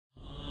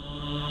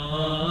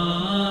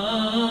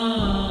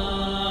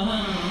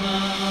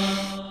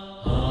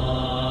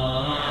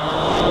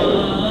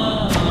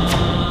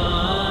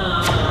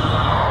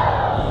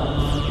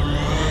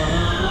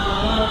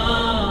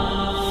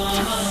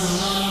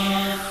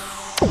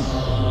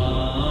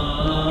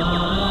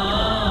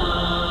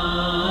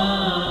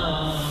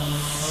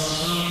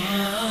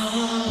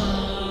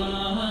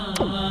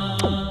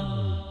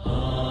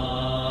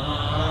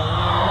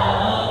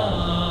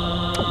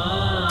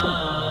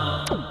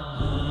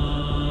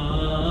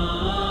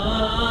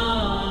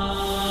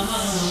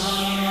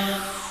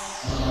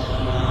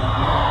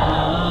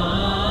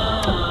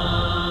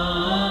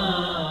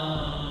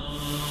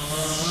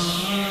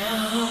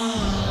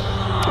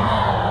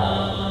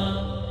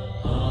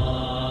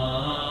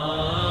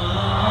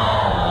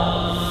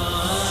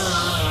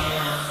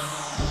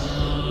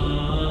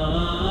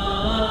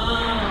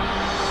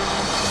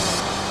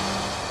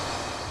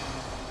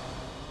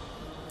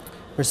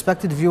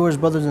Respected viewers,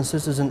 brothers and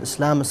sisters in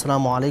Islam,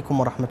 Assalamu alaikum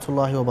wa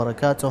rahmatullahi wa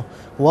barakatuh.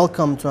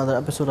 Welcome to another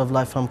episode of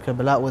Live from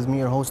Karbala with me,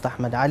 your host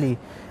Ahmed Ali.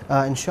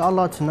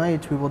 Inshallah,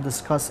 tonight we will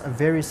discuss a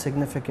very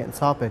significant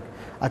topic,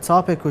 a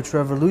topic which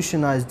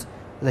revolutionized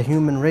the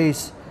human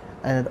race,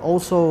 and it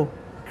also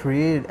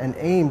created and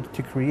aimed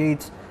to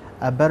create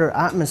a better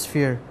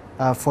atmosphere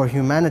for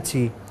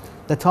humanity.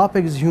 The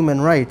topic is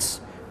human rights.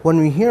 When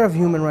we hear of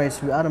human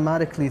rights, we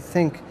automatically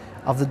think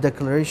of the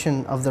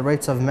Declaration of the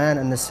Rights of Man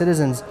and the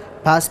Citizens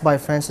passed by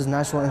France's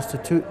National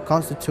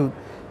Constitute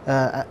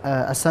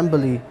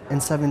Assembly in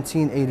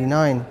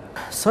 1789.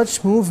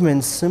 Such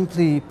movement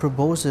simply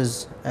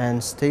proposes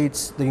and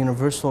states the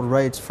universal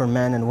rights for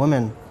men and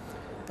women.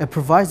 It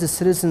provides the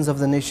citizens of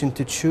the nation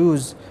to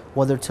choose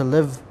whether to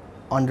live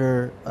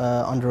under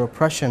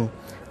oppression.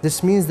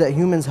 This means that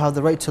humans have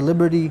the right to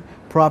liberty,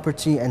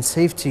 property, and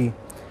safety.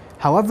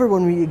 However,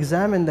 when we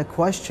examine the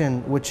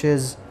question, which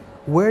is,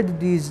 where did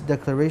these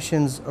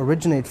declarations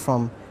originate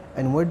from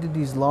and where did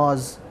these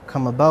laws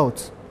come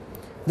about?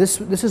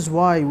 This is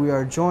why we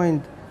are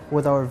joined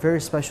with our very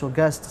special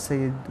guest,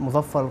 Sayyed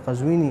Mudhaffar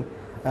Al-Qazwini.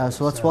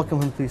 So let's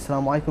welcome him, please.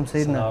 Assalamu alaikum,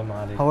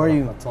 Sayyidina. How are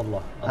you?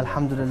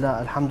 Alhamdulillah,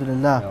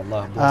 alhamdulillah.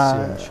 Allah bless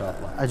you,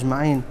 inshallah.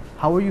 Ajma'een.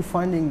 How are you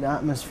finding the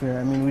atmosphere?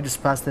 I mean, we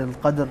just passed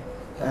Al-Qadr.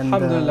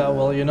 Alhamdulillah.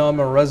 Well, you know, I'm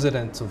a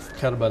resident of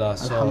Karbala,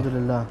 so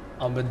alhamdulillah.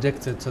 I'm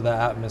addicted to the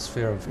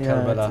atmosphere of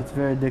Karbala. It's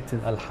very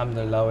addictive.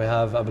 Alhamdulillah, we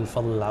have Abul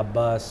Fadl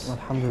al-Abbas,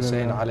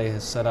 Hussein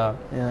alayhi salam.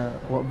 Yeah,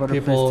 what better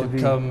People place to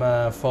be.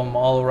 come from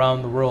all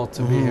around the world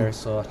to be here,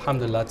 so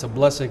alhamdulillah, it's a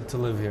blessing to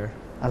live here.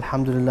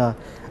 Alhamdulillah.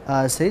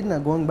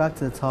 Sayyidina, going back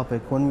to the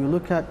topic, when we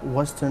look at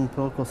Western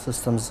political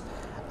systems,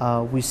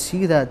 we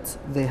see that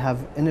they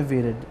have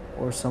innovated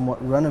or somewhat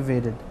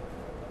renovated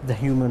the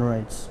human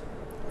rights.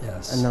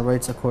 Yes. And the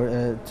rights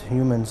to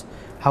humans.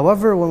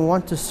 However, when we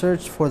want to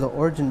search for the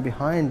origin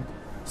behind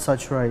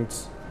such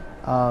rights,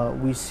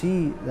 we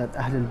see that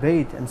Ahlul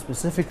Bayt, and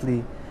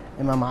specifically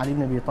Imam Ali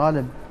ibn Abi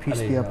Talib, peace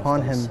be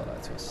upon him,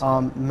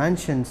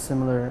 mentioned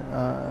similar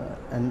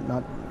and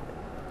not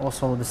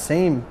also the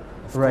same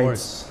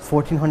rights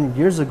 1400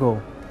 years ago.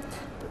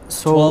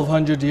 So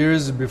 1200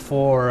 years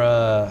before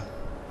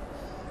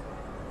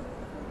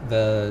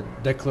the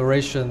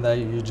declaration that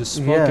you just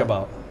spoke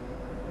about.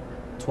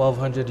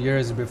 1200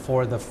 years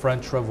before the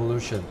French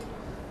Revolution.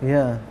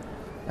 Yeah,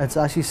 it's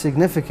actually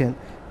significant.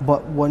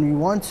 But when we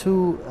want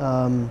to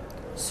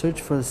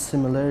search for the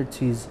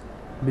similarities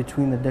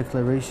between the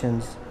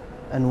declarations,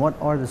 and what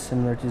are the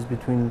similarities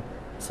between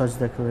such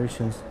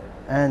declarations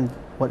and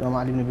what Imam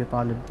Ali ibn Abi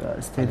Talib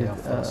stated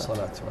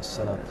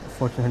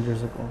 1400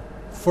 years ago?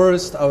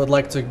 First, I would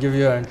like to give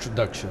you an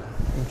introduction.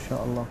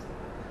 Inshallah.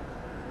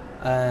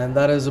 And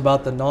that is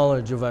about the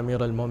knowledge of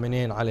Amir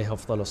al-Mu'mineen alayhi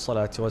afdalus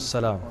salatu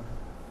wassalam.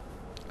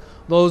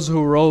 Those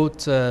who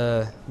wrote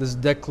this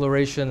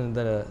declaration in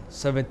the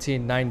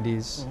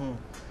 1790s,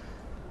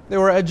 they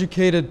were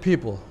educated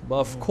people, but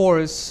of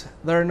course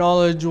their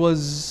knowledge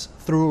was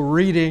through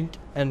reading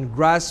and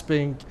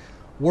grasping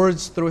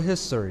words through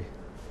history.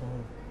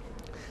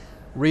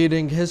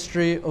 Reading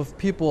history of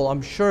people,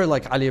 I'm sure,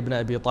 like Ali ibn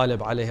Abi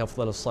Talib alayhi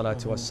afdalus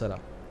salatu wassalam.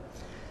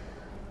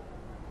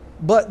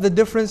 But the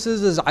difference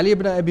is Ali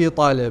ibn Abi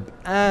Talib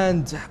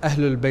and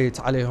Ahlul Bayt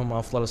alayhum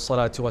afdalus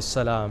salatu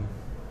wassalam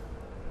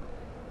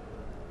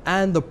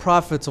and the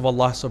prophets of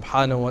Allah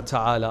subhanahu wa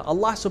ta'ala.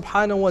 Allah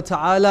subhanahu wa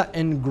ta'ala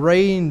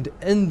ingrained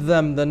in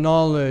them the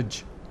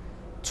knowledge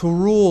to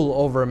rule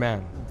over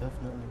man.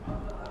 Definitely.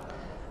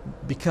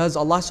 Because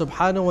Allah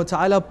subhanahu wa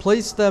ta'ala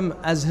placed them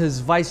as his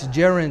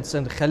vicegerents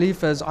and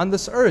khalifas on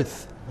this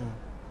earth.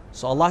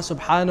 So Allah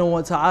subhanahu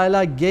wa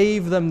ta'ala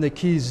gave them the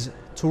keys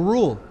to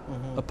rule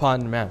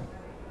upon man.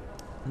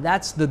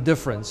 That's the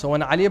difference. So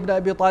when Ali ibn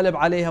Abi Talib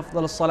alayhi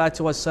afdal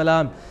salatu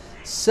wassalam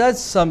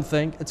says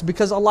something, it's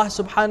because Allah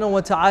subhanahu wa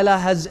ta'ala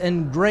has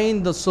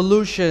ingrained the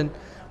solution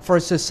for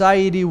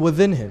society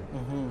within him.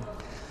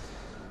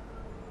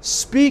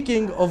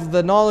 Speaking of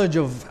the knowledge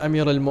of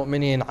Amir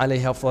al-Mu'mineen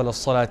alayhi afdal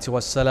salatu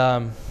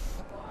wassalam,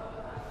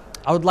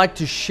 I would like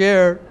to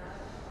share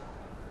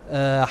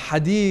a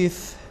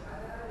hadith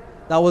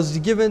that was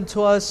given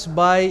to us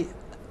by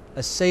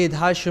Sayyid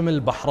Hashim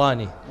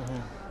al-Bahrani.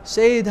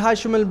 Sayyid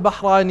Hashim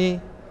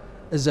al-Bahrani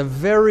is a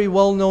very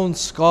well-known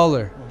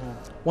scholar.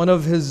 One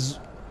of his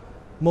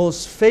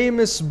most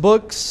famous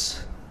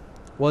books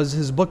was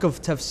his book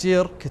of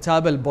tafsir,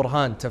 Kitab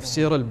al-Burhan,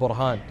 Tafsir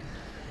al-Burhan,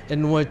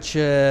 in which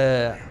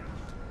Sayyid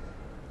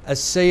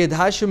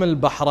Hashim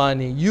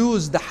al-Bahrani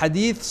used the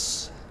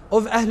hadiths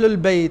of Ahlul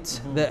Bayt,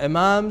 the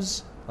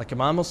Imams, like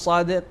Imam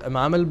al-Sadiq,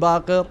 Imam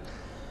al-Baqir,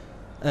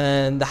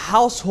 and the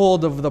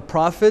household of the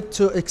Prophet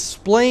to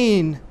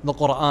explain the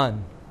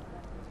Quran,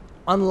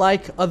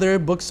 unlike other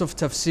books of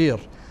tafsir.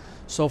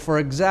 So for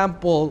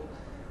example,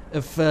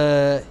 if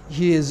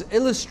he is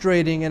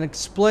illustrating and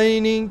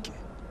explaining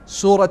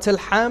Surah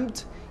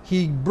Al-Hamd,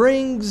 he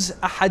brings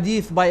a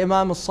hadith by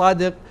Imam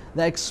al-Sadiq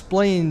that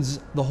explains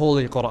the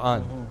Holy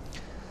Quran.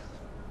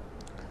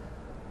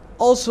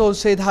 Also,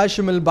 Sayyid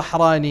Hashim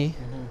al-Bahrani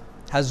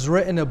has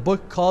written a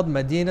book called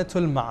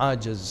Madinatul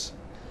Ma'ajiz.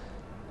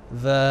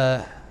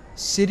 the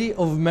city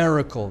of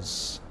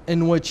miracles,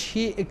 in which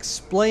he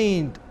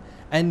explained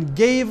and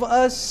gave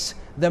us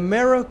the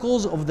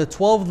miracles of the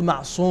 12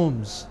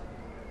 ma'sooms.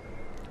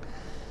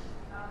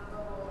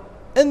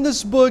 In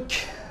this book,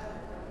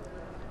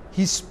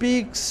 he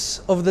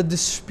speaks of the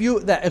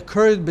dispute that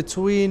occurred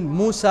between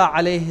Musa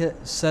alayhi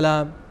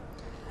salam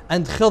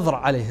and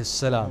Khidr alayhi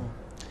salam.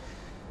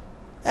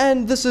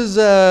 And this is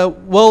a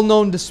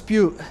well-known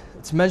dispute.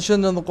 It's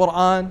mentioned in the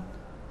Quran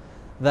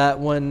that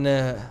when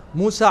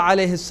Musa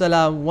alayhi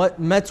salam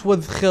met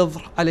with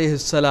Khidr alayhi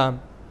salam,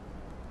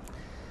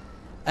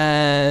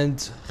 and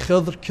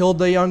Khidr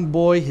killed a young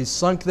boy, he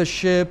sunk the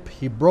ship,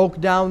 he broke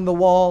down the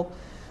wall.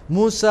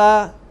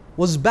 Musa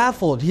was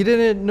baffled. He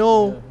didn't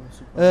know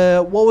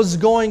what was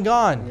going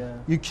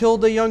on. You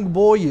killed a young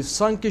boy, you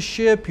sunk a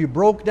ship, you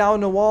broke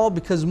down a wall,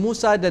 because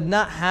Musa did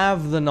not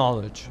have the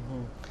knowledge.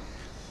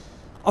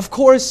 Of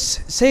course,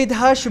 Sayyid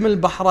Hashim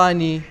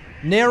al-Bahrani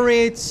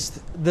narrates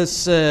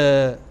this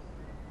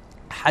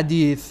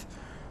hadith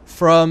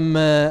from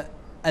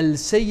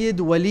al-Sayyid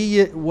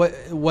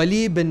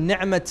Wali bin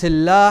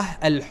Ni'matillah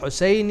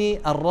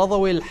al-Husaini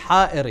al-Radawi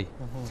al-Ha'iri.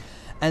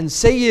 And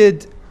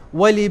Sayyid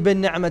Wali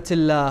bin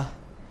Ni'matillah,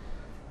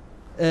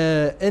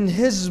 in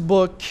his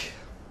book,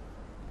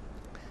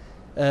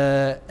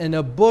 in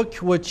a book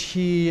which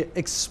he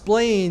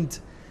explained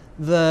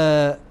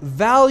the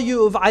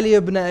value of Ali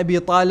ibn Abi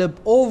Talib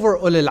over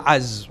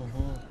al-Azm,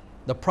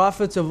 the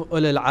prophet of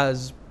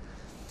al-Azm,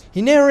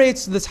 he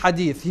narrates this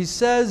hadith. He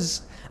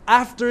says,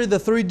 after the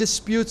 3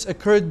 disputes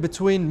occurred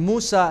between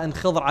Musa and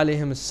Khidr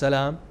alayhim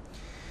salam,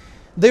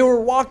 they were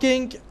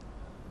walking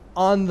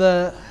on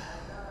the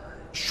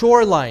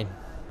shoreline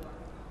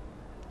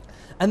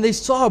and they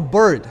saw a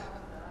bird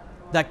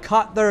that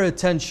caught their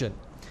attention.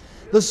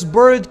 This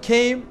bird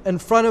came in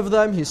front of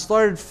them, he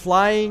started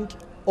flying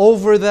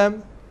over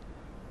them,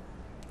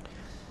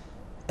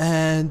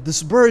 and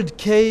this bird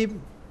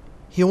came,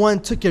 he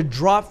went, took a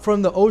drop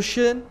from the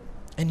ocean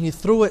and he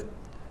threw it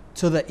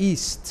to the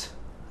east.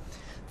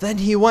 Then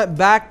he went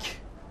back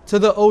to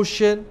the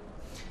ocean,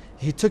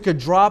 he took a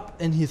drop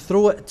and he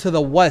threw it to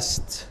the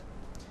west.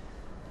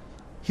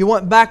 He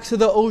went back to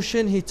the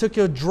ocean, he took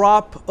a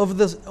drop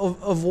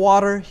of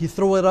water, he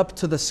threw it up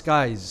to the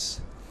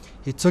skies.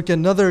 He took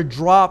another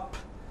drop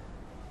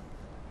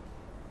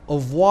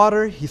of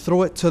water, he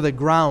threw it to the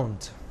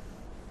ground.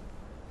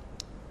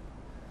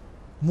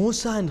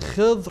 Musa and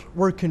Khidr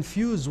were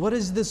confused. What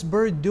is this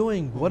bird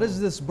doing? What is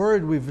this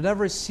bird? We've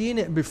never seen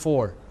it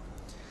before.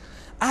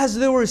 As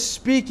they were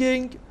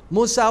speaking,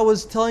 Musa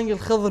was telling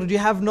Khidr, do you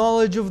have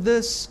knowledge of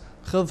this?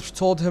 Khidr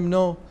told him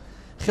no.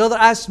 Khidr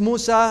asked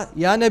Musa,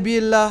 Ya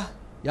Nabiullah,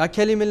 Ya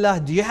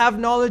Kalimullah, do you have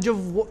knowledge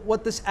of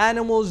what this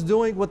animal is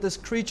doing, what this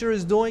creature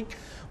is doing,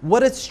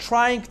 what it's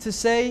trying to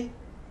say?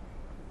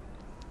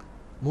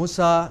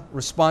 Musa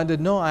responded,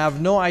 no, I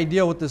have no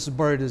idea what this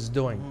bird is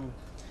doing.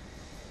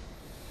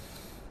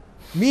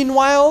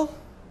 Meanwhile,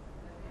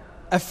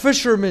 a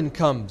fisherman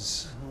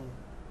comes.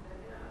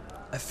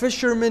 A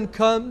fisherman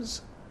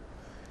comes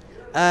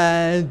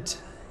and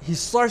he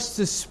starts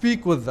to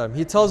speak with them.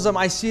 He tells them,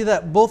 I see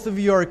that both of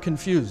you are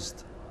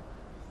confused.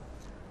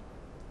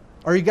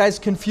 Are you guys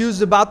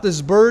confused about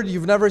this bird?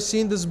 You've never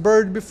seen this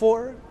bird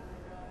before?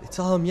 They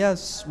tell him,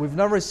 yes, we've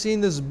never seen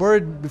this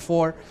bird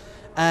before.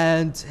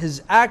 And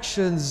his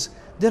actions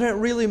didn't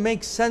really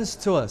make sense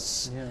to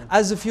us,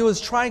 as if he was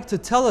trying to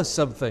tell us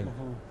something.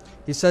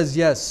 He says,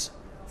 yes,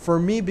 for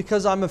me,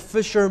 because I'm a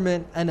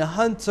fisherman and a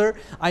hunter,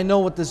 I know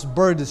what this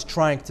bird is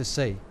trying to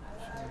say.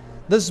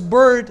 This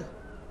bird,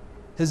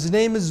 his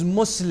name is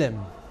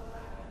Muslim.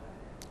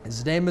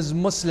 His name is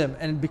Muslim,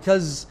 and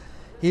because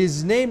he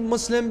is named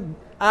Muslim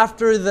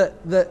after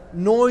the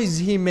noise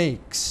he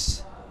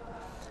makes.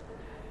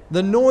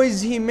 The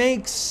noise he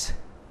makes,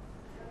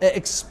 it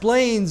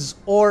explains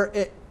or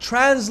it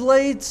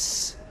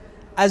translates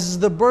as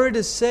the bird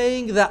is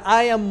saying that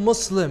I am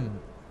Muslim.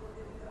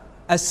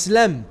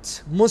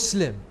 Aslamt,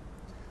 Muslim.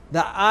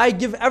 That I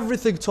give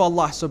everything to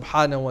Allah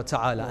subhanahu wa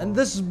ta'ala. And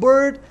this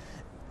bird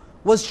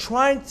was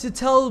trying to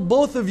tell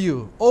both of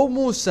you, O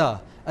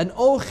Musa and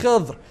O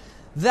Khidr,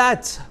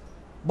 that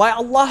by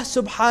Allah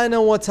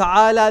subhanahu wa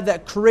ta'ala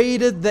that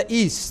created the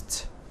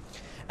east,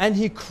 and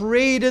He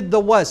created the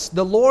west,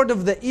 the Lord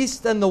of the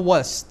east and the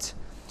west,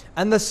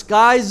 and the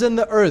skies and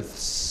the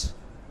earths,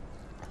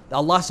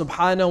 Allah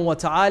subhanahu wa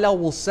ta'ala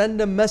will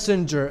send a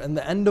messenger in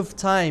the end of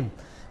time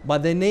by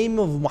the name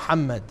of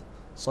Muhammad.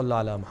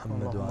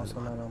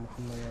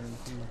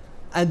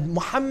 And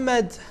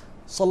Muhammad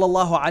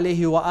sallallahu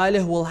alayhi wa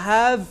alihi will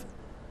have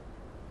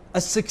a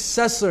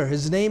successor.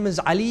 His name is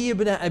Ali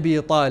ibn Abi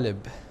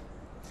Talib.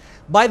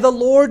 By the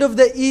Lord of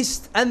the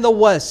east and the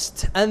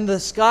west and the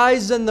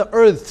skies and the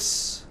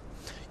earths,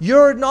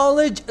 your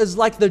knowledge is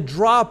like the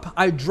drop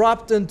I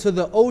dropped into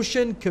the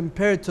ocean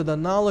compared to the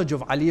knowledge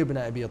of Ali ibn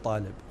Abi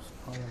Talib.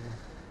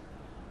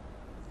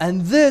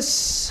 And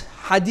this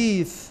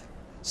hadith,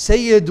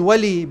 Sayyid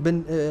Wali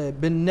bin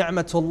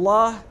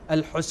Ni'matullah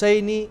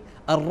al-Husaini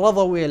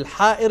al-Radawi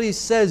al-Ha'iri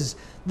says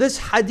This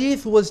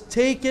hadith was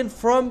taken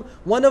from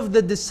one of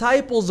the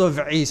disciples of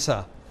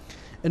Isa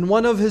in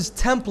one of his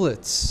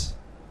templates.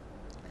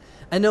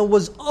 And it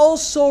was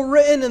also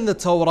written in the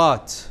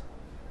Torah,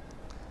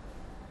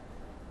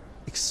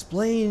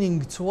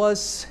 explaining to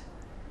us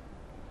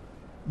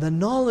the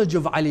knowledge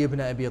of Ali ibn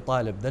Abi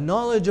Talib. The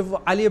knowledge of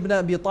Ali ibn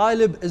Abi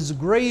Talib is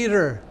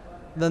greater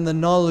than the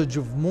knowledge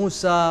of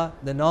Musa,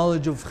 the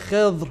knowledge of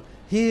Khidr.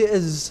 He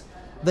is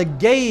the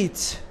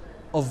gate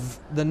of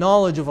the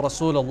knowledge of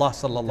Rasulullah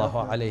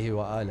sallallahu alayhi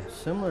wa alayhi.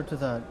 Similar to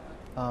that,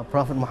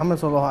 Prophet Muhammad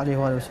sallallahu alayhi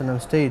wa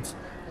sallam states,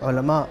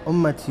 "Ulama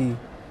ummati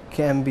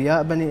ka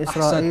anbiya bani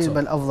Israel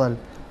bal afdal."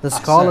 The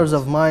scholars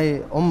of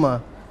my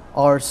ummah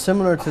are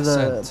similar to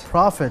the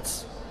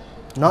prophets,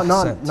 not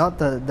the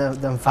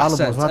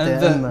infallibles, not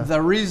the and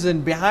the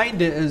reason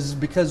behind it is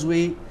because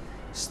we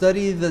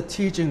study the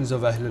teachings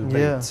of Ahlul Bayt.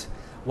 Yeah.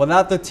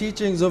 Without the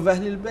teachings of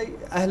Ahlul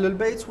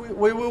Bayt,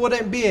 we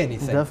wouldn't be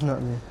anything.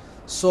 Definitely.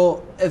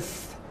 So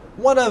if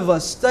one of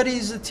us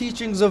studies the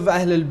teachings of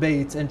Ahlul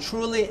Bayt and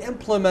truly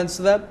implements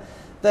them,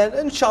 then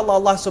inshallah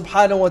Allah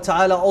subhanahu wa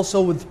ta'ala,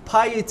 also with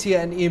piety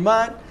and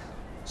iman,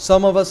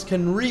 some of us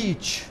can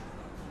reach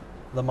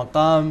the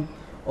maqam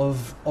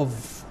of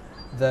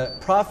the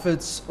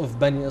prophets of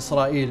Bani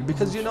Israel.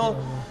 Because you know,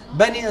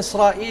 Bani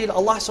Israel,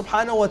 Allah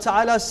subhanahu wa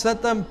ta'ala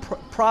sent them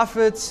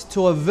prophets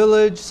to a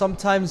village,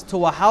 sometimes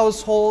to a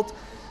household.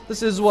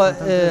 This is what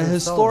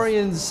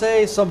historians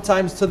say,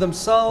 sometimes to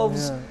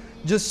themselves,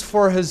 just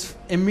for his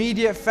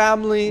immediate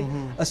family,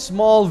 a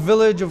small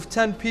village of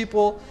 10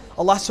 people.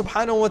 Allah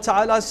subhanahu wa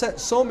ta'ala sent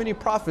so many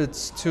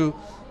prophets to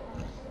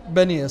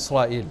Bani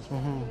Israel.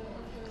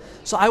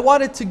 So I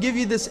wanted to give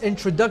you this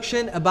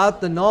introduction about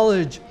the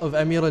knowledge of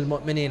Amir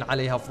al-Mu'mineen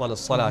alayhi afdal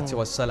as-salatu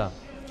was-salam.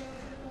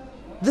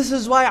 This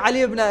is why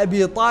Ali ibn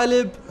Abi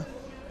Talib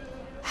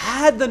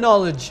had the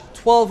knowledge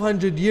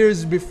 1200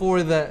 years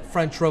before the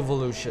French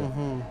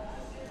Revolution.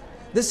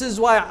 This is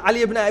why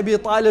Ali ibn Abi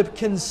Talib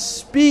can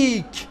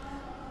speak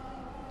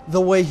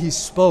the way he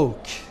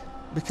spoke,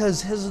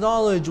 because his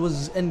knowledge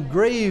was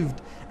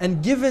engraved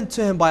and given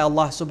to him by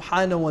Allah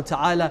subhanahu wa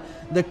ta'ala,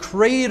 the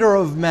creator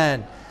of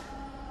man,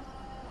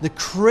 the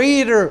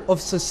creator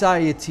of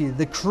society,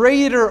 the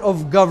creator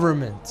of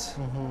government.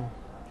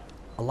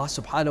 Allah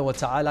subhanahu wa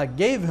ta'ala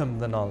gave him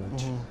the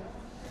knowledge.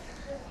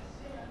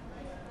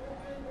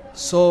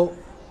 So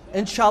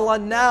inshallah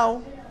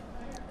now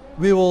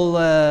we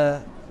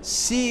will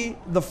see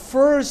the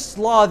first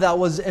law that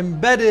was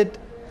embedded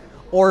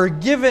or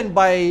given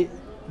by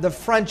the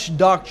French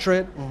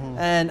doctrine,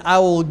 and I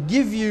will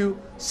give you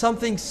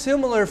something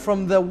similar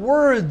from the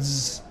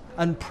words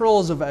and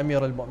pearls of Amir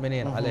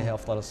al-Mu'mineen alayhi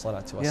afdal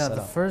as-salatu was-salam. Yeah,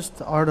 the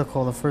first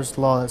article, the first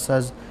law that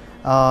says,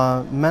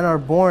 men are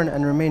born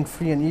and remain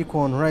free and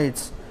equal in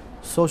rights.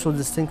 Social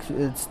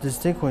distinction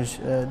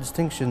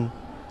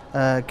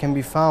can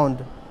be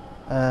found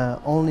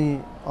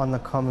only on the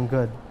common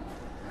good.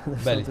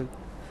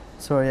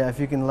 Sorry, yeah, if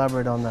you can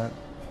elaborate on that.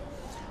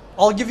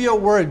 I'll give you a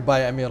word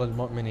by Amir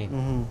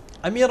al-Mu'mineen.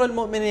 Amir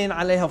al-Mu'mineen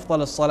alayhi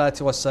afdal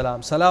as-salatu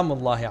was-salam,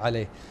 salamullahi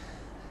alayhi.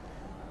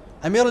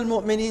 Amir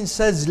al-Mu'mineen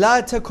says,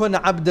 لا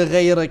تكن عبد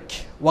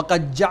غيرك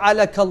وقد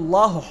جعلك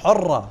الله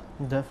حرا.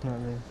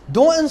 Definitely.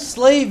 Don't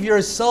enslave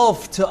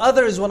yourself to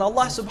others when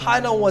Allah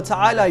subhanahu wa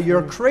ta'ala,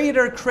 your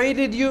creator,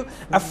 created you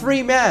a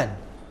free man.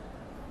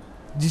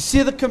 Do you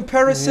see the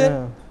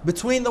comparison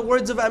between the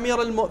words of Amir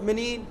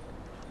al-Mu'mineen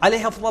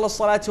alayhi afdal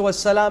as-salatu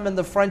was-salam and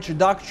the French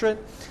doctrine?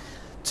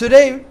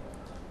 Today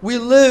we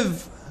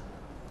live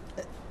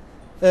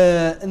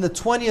in the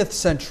 20th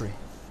century,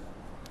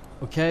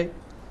 okay?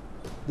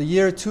 The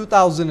year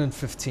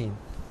 2015.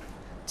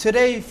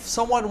 Today, if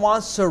someone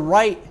wants to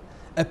write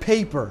a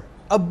paper,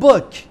 a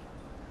book,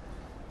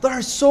 there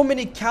are so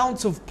many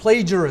counts of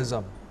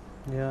plagiarism.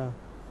 Yeah.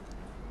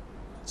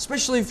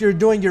 Especially if you're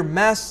doing your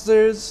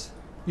master's,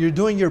 you're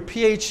doing your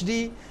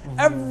PhD.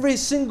 Every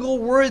single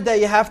word that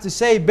you have to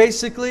say,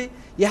 basically,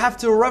 you have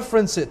to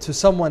reference it to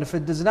someone if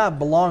it does not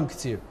belong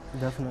to you.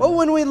 Definitely. But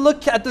when we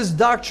look at this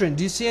doctrine,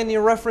 do you see any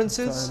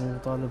references?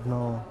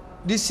 No.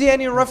 Do you see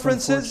any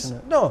references?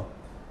 No.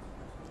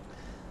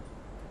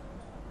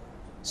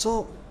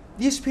 So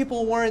these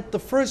people weren't the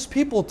first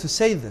people to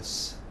say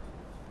this.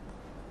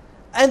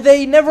 And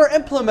they never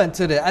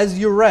implemented it, as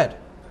you read.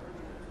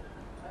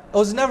 It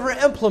was never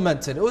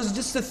implemented. It was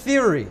just a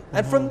theory.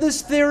 And from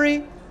this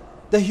theory,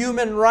 the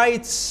human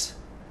rights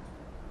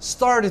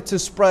started to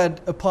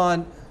spread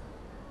upon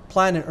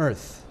planet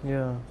Earth.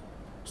 Yeah.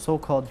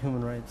 So-called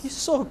human rights.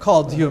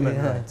 So-called human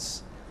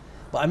rights.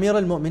 But Amir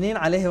al-Mu'mineen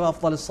alayhi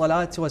afdal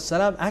as-salatu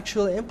was-salam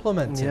actually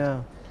implemented.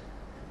 Yeah.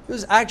 It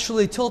was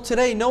actually till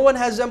today, no one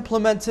has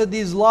implemented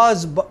these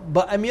laws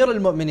but Amir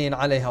al-Mu'mineen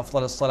alayhi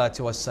afdal as-salatu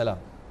was-salam.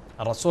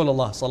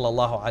 Rasulullah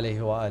sallallahu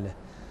alayhi wa alayhi.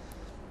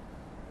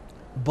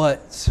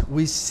 But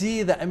we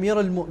see that Amir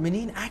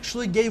al-Mu'mineen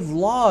actually gave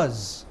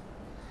laws.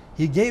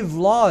 He gave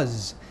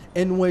laws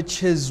in which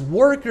his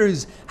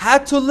workers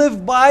had to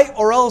live by,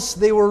 or else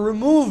they were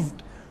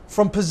removed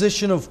from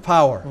position of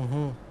power.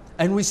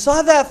 And we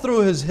saw that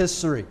through his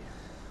history.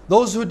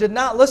 Those who did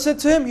not listen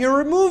to him, he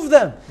removed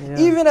them. Yeah.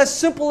 Even as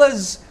simple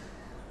as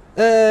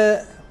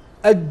a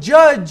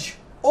judge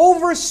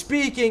over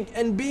speaking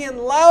and being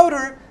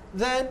louder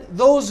than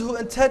those who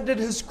attended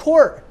his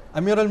court.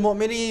 Amir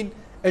al-Mu'mineen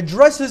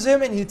addresses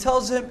him and he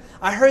tells him,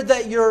 I heard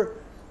that your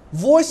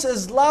voice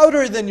is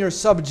louder than your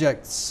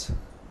subjects.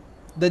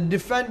 The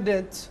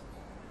defendant,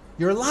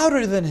 you're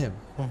louder than him.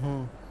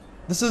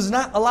 This is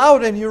not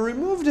allowed, and he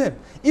removed him.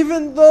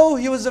 Even though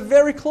he was a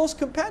very close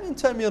companion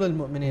to Amir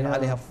al-Mu'mineen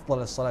alayhi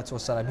salatu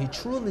wasalam. He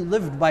truly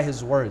lived by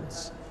his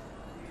words.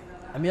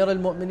 Amir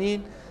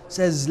al-Mu'mineen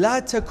says,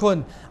 لا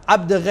تكن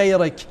عبد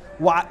غيرك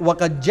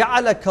وقد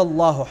جعلك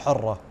الله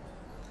حرة.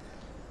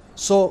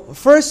 So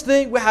first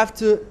thing we have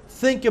to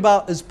think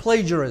about is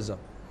plagiarism.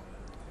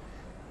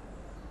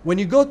 When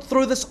you go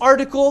through this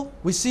article,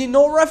 we see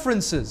no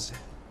references.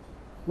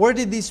 Where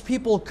did these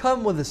people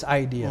come with this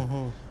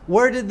idea?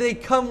 Where did they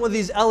come with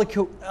these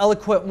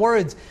eloquent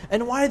words?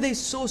 And why are they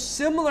so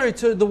similar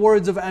to the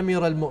words of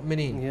Amir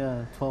al-Mu'mineen?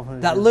 Yeah,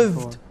 1200 that years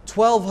lived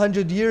before.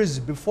 1200 years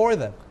before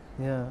them.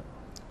 Yeah.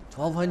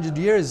 1200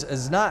 years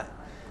is not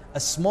a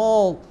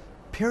small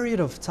period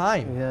of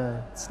time.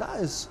 Yeah. It's not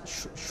a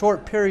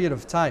short period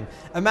of time.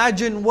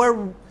 Imagine where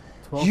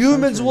 12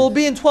 humans centuries. will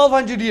be in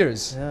 1200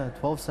 years. Yeah,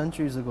 12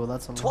 centuries ago,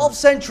 that's a lot. 12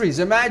 centuries.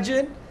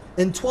 Imagine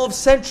in 12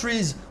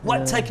 centuries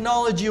what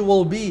technology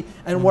will be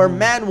and where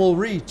man will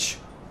reach.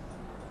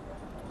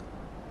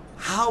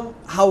 How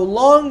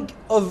long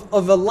of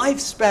a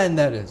lifespan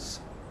that is.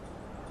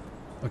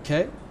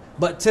 Okay?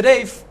 But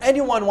today, if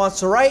anyone wants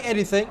to write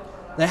anything,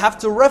 they have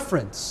to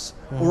reference,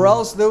 or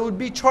else they would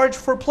be charged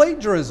for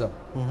plagiarism.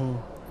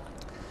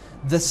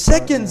 The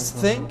second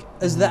thing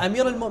is that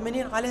Amir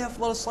al-Mu'mineen alayhi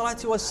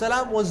salatu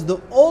wassalam was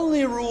the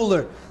only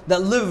ruler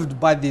that lived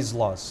by these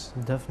laws.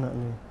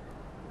 Definitely.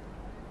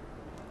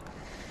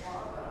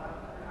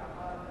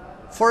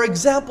 For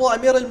example,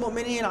 Amir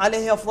al-Mu'mineen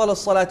alayhi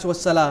salatu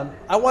wassalam,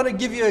 I want to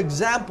give you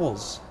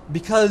examples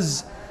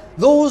because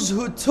those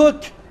who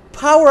took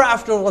power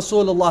after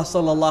Rasulullah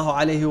sallallahu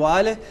alayhi wa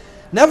alayhi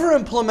never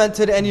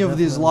implemented any of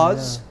these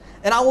laws.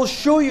 And I will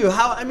show you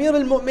how Amir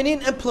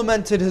al-Mu'mineen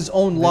implemented his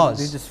own laws.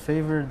 They just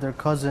favored their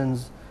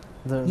cousins,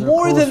 their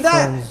More close than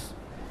that, friends.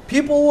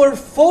 people were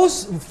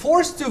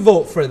forced to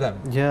vote for them.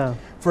 Yeah.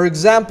 For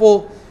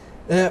example,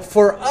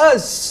 for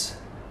us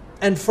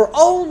and for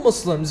all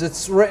Muslims,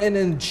 it's written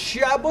in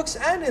Shia books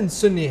and in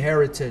Sunni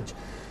heritage.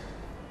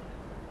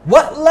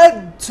 What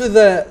led to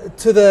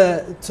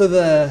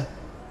the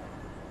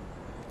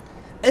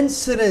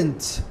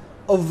incident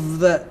of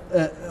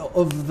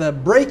the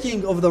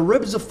breaking of the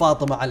ribs of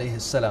Fatima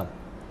alayhi salam?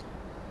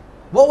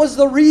 What was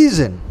the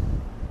reason?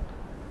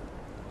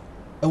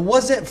 It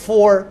wasn't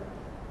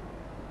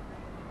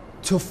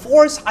to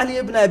force Ali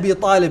ibn Abi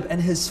Talib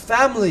and his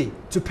family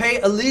to pay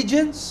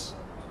allegiance.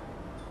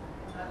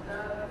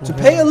 To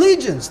pay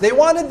allegiance. They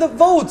wanted the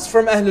votes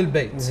from Ahlul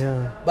Bayt.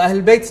 But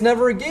Ahlul Bayt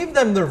never gave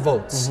them their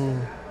votes.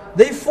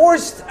 They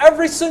forced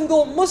every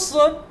single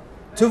Muslim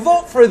to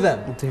vote for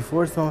them. They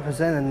forced Imam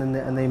Hussein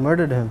and they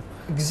murdered him.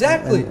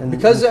 Exactly. And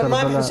because in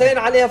Imam Karbala. Hussein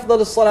alayhi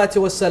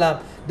salatu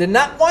wassalam did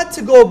not want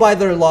to go by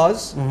their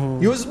laws.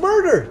 He was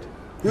murdered.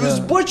 He was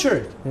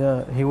butchered.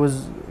 Yeah, he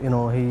was, He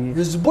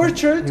was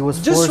butchered he was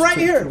just forced right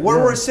to- here where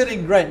we're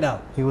sitting right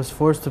now. He was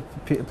forced to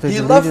pledge He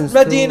left allegiance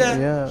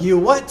Medina, to, he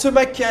went to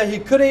Mecca, he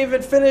couldn't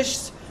even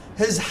finish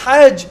his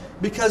Hajj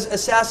because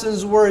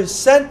assassins were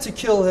sent to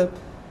kill him.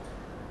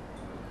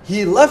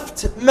 He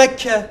left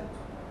Mecca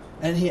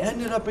and he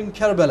ended up in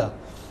Karbala.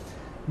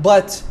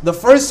 But the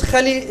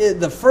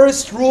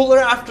first ruler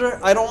after,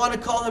 I don't want to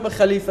call him a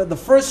Khalifa, the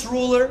first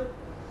ruler,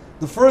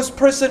 the first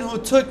person who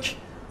took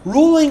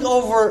ruling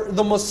over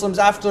the Muslims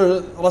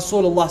after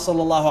Rasulullah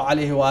sallallahu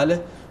alayhi wa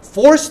alayhi,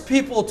 forced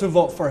people to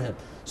vote for him.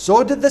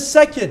 So did the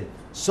second.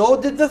 So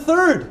did the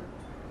third.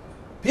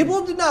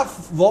 People did not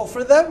vote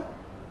for them.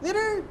 They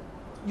didn't.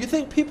 You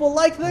think people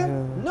like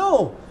them?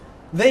 No.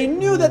 They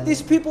knew that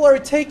these people are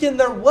taking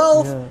their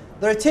wealth.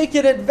 They're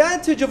taking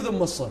advantage of the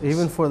Muslims.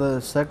 Even for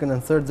the second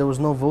and third, there was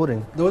no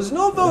voting. There was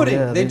no voting.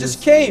 Yeah, they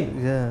just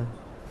came. Yeah.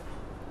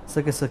 It's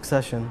like a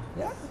succession.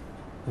 Yeah.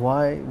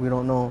 Why? We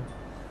don't know.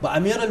 But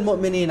Amir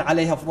al-Mu'mineen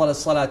alayhi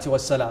salatu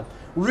wassalam,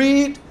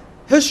 read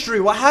history,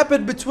 what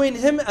happened between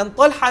him and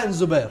Talha and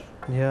Zubair.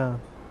 Yeah.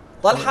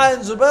 Talha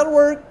and Zubair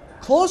were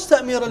close to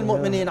Amir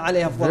al-Mu'mineen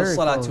alayhi Very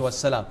salatu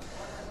close. wassalam.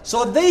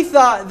 So they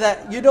thought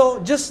that,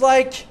 just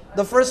like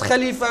the first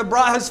Khalifa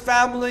brought his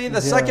family,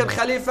 the second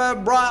Khalifa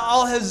brought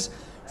all his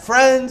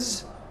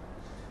friends,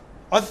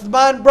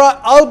 Uthman brought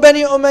all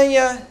Bani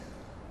Umayyah.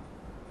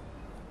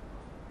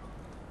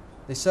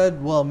 They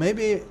said, well,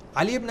 maybe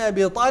Ali ibn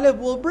Abi Talib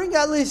will bring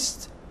at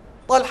least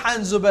Talha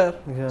and Zubair.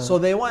 Yeah. So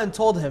they went and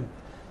told him,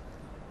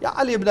 Ya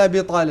Ali ibn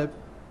Abi Talib,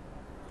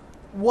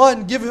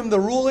 one, give him the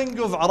ruling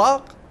of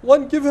Iraq,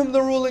 one, give him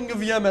the ruling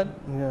of Yemen.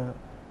 Yeah.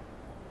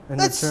 In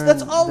That's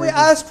return, all we they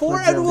ask just for,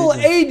 pledged and we'll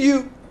allegiance. aid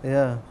you.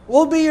 Yeah.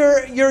 We'll be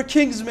your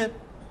kingsmen.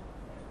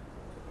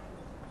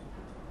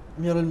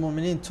 Amir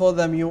al-Mu'mineen told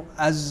them,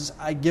 as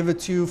I give it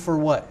to you for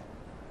what?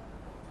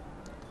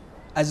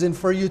 As in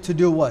for you to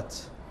do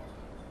what?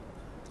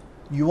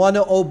 You want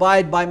to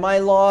abide by my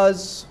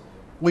laws?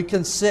 We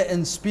can sit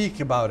and speak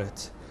about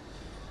it.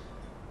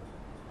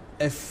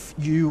 If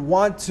you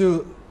want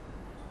to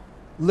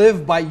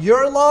live by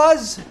your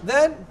laws,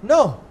 then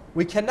no,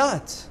 we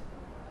cannot.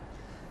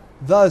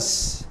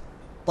 Thus,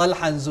 Talha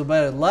and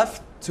Zubair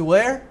left to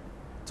where?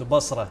 To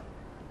Basra.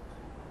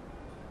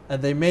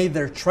 And they made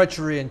their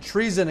treachery and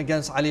treason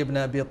against Ali ibn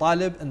Abi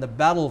Talib in the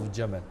Battle of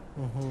Jamal.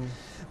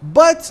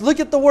 But look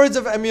at the words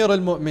of Amir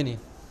al-Mu'mineen.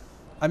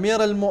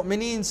 Amir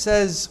al-Mu'mineen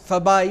says,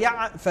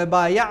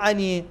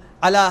 فَبَايَعَنِي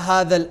عَلَى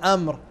هَذَا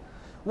الْأَمْرِ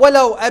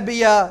وَلَوْ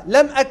أَبِيَا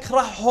لَمْ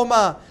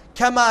أَكْرَهُمَا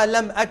كَمَا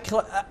لَمْ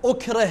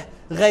أُكْرِهْ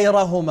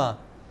غَيْرَهُمَا.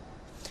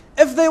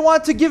 If they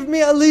want to give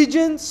me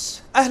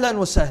allegiance, ahlan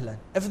wa sahlan.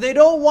 If they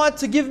don't want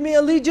to give me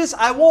allegiance,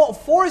 I won't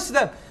force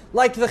them.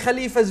 Like the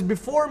Khalifas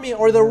before me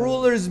or the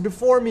rulers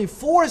before me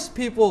forced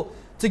people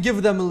to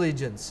give them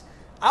allegiance.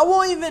 I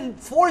won't even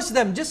force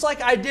them, just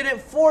like I didn't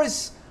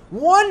force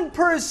one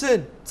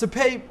person to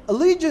pay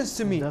allegiance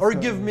to me or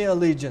give me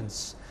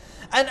allegiance.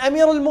 And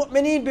Amir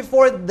al-Mu'mineen,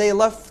 before they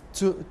left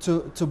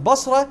to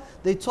Basra,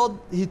 he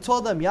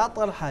told them, Ya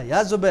Talha,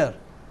 Ya Zubair,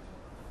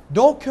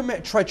 don't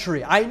commit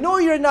treachery. I know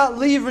you're not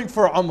leaving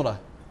for Umrah.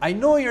 I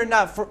know you're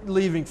not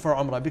leaving for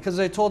Umrah, because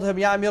they told him,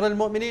 Ya Amir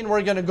al-Mu'mineen,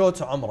 we're going to go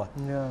to Umrah.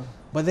 Yeah.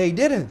 But they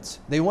didn't.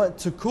 They went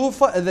to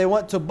Kufa, they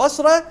went to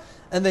Basra,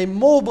 and they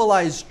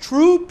mobilized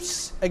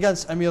troops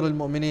against Amir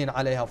al-Mu'mineen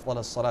alayhi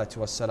afdal salatu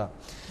wassalam.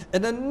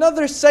 In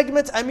another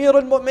segment, Amir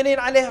al-Mu'mineen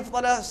alayhi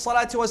afdal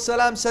salatu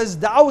wassalam says,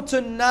 دعوت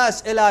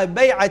الناس إلى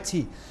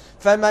بيعتي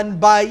فمن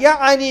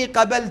بايعني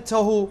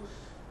قبلته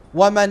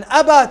ومن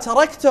أبى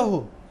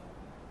تركته.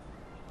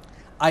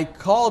 I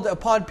called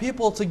upon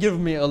people to give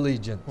me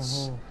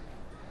allegiance.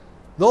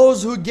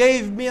 Those who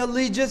gave me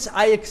allegiance,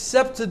 I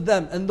accepted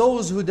them. And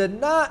those who did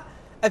not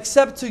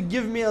accept to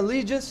give me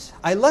allegiance,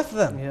 I left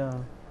them. Yeah.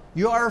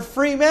 You are a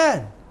free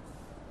man.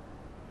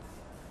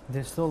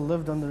 They still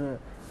lived under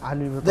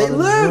Ali ibn They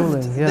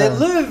Talib's ruling. they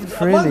lived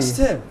freely amongst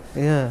him.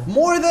 Yeah.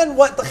 More than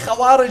what the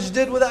Khawarij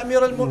did with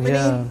Amir al-Mu'mineen.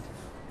 Yeah.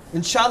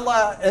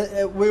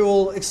 Inshallah, we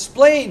will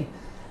explain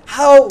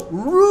how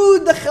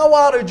rude the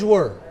Khawarij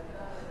were.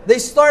 They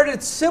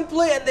started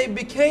simply and they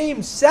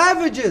became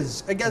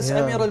savages against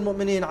Amir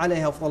al-Mu'mineen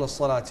alayhi afdal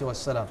salatu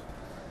wassalam.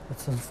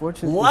 It's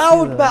unfortunate.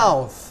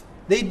 Loudmouth.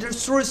 They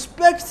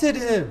disrespected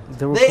him.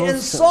 They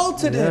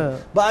insulted him.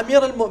 But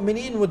Amir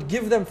al-Mu'mineen would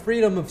give them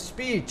freedom of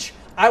speech.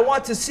 I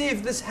want to see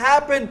if this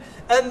happened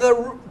in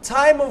the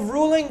time of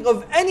ruling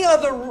of any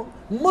other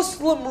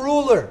Muslim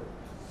ruler.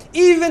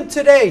 Even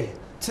today.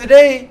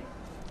 Today,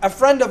 a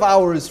friend of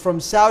ours from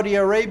Saudi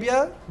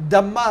Arabia,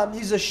 Dammam,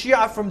 he's a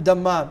Shia from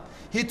Dammam.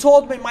 He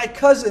told me my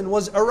cousin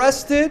was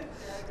arrested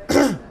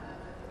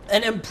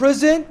and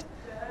imprisoned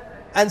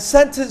and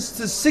sentenced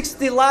to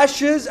 60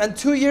 lashes and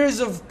 2 years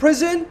of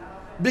prison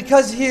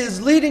because he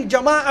is leading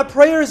Jama'ah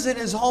prayers in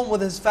his home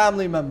with his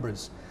family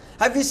members.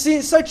 Have you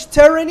seen such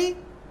tyranny?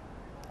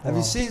 Have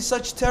you seen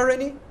such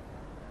tyranny?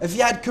 If he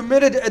had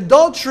committed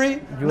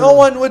adultery, no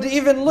one would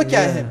even look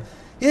at him.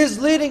 He is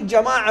leading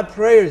Jama'ah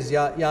prayers,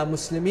 ya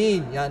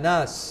Muslimin, ya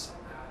Nas.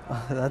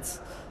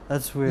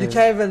 That's weird. You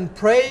can't even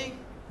pray.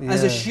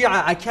 As a Shia,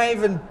 I can't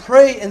even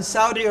pray in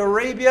Saudi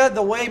Arabia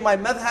the way my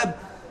madhab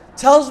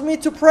tells me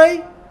to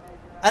pray.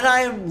 And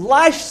I am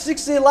lashed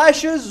 60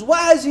 lashes.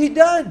 What has he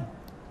done?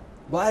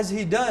 What has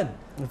he done?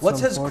 What's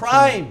his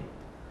crime?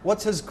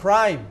 What's his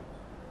crime?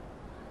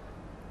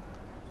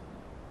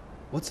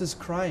 What's his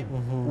crime?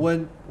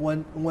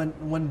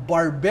 When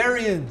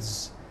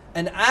barbarians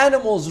and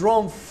animals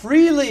roam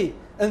freely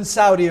in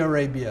Saudi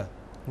Arabia.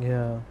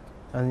 Yeah.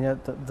 And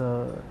yet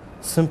the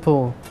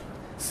simple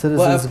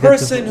citizens. But a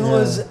person who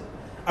is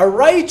a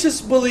righteous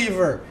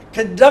believer,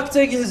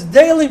 conducting his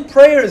daily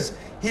prayers,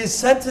 he is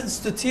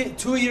sentenced to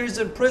 2 years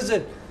in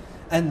prison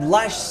and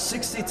lashed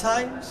 60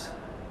 times.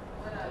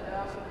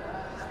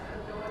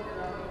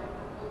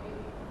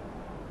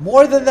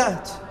 More than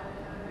that,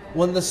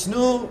 when this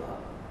new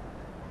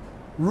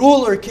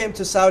ruler came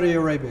to Saudi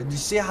Arabia, do you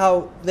see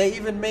how they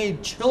even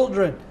made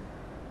children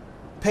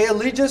pay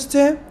allegiance to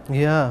him?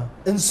 Yeah.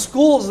 In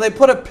schools, they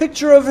put a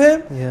picture of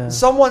him. Yeah.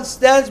 Someone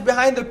stands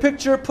behind the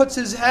picture, puts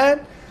his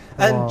hand,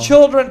 and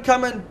children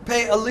come and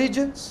pay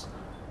allegiance.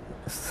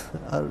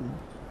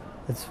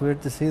 It's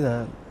weird to see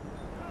that.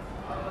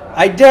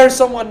 I dare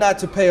someone not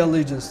to pay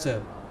allegiance to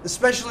him,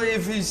 especially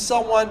if he's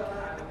someone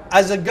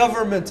as a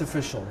government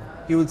official.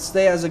 He would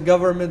stay as a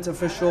government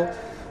official,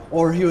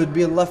 or he would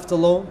be left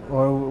alone.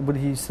 Or would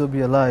he still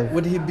be alive?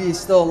 Would he be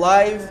still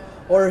alive?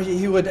 Or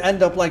he would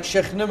end up like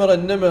Sheikh Nimr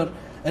al-Nimr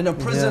in a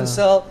prison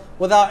cell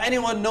without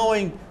anyone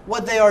knowing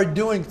what they are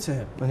doing to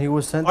him. And he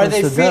was sentenced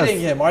to death. Are they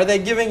feeding him? Are they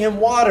giving him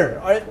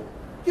water?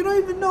 You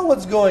don't even know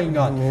what's going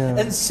on.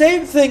 And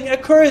same thing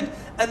occurred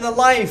in the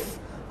life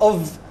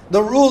of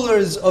the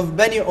rulers of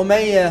Bani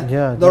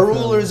Umayyah, the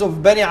rulers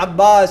of Bani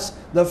Abbas,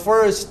 the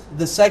first,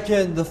 the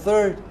second, the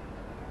third.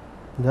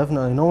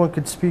 Definitely. No one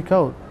could speak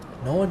out.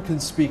 No one can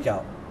speak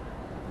out.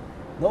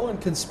 No one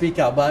can speak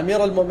out. But Amir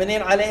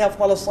al-Mu'mineen alayhi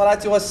afdal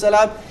salatu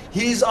wassalam,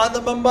 he's on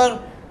the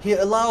mimbar, he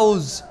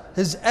allows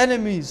his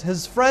enemies,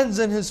 his friends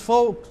and his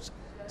folks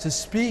to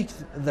speak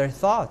their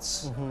thoughts.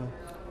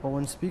 Well,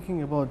 when speaking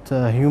about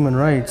human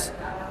rights,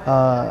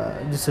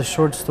 just a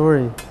short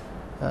story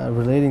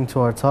relating to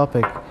our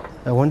topic.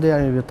 One day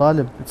Ali ibn Abi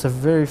Talib, it's a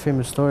very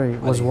famous story,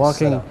 was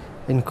walking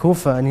in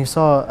Kufa and he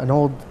saw an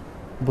old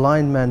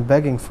blind man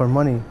begging for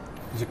money.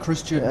 He's a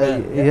Christian man.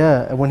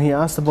 Yeah, when he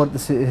asked about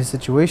his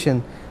situation,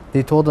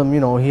 they told him,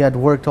 he had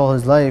worked all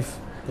his life,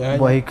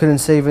 but he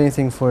couldn't save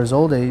anything for his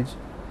old age.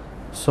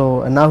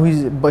 So, and now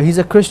he's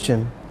a Christian.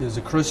 He's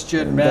a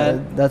Christian man.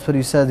 That's what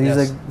he said. He's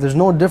like, there's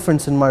no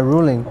difference in my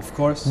ruling, of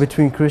course,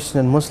 between Christian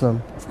and Muslim.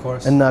 Of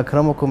course. Inna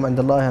akramakum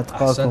indallahi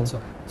atqakum.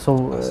 So,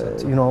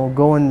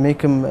 go and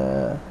make him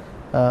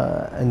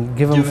and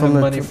give him from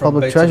the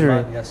public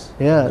treasury.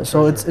 Yeah. So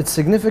it's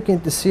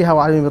significant to see how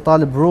Ali ibn Abi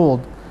Talib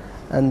ruled,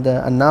 and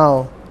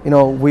now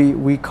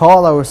we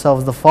call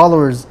ourselves the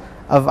followers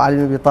of Ali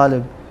ibn Abi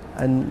Talib.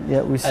 And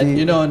yet we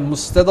see, and in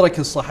Mustadrak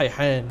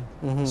al-Sahihain,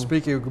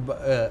 speaking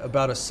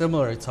about a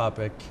similar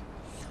topic,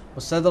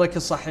 Mustadrak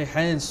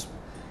al-Sahihain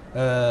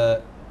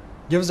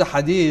gives a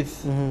hadith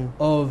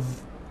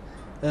of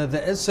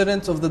the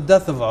incident of the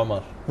death of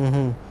Umar.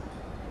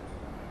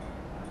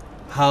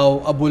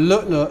 How Abu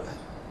Lu'lu',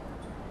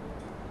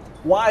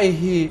 why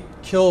he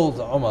killed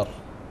Umar.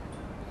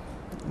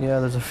 Yeah,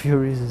 there's a few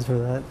reasons for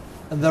that.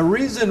 And the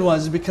reason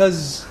was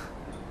because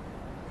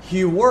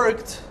he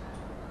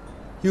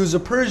was a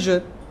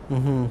Persian.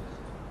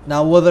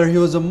 Now whether he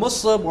was a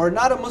Muslim or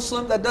not a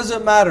Muslim, that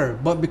doesn't matter.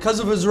 But because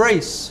of his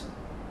race,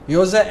 he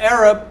was an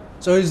Arab,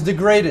 so he's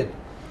degraded.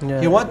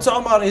 He went to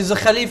Umar, he's the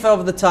Khalifa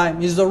of the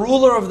time, he's the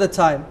ruler of the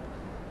time.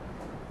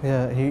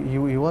 Yeah, he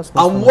was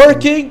Muslim. I'm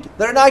working,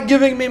 they're not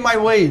giving me my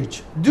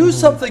wage. Do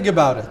something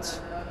about it.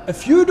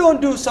 If you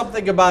don't do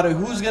something about it,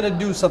 who's going to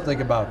do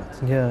something about it?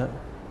 Yeah.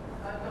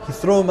 He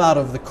threw him out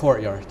of the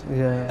courtyard.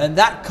 Yeah. And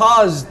that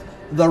caused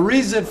the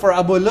reason for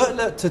Abu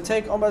Lu'lu' to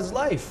take Umar's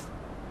life.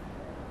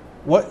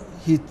 What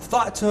he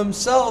thought to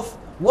himself,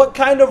 what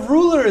kind of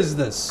ruler is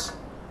this?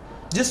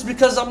 Just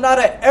because I'm not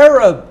an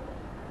Arab,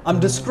 I'm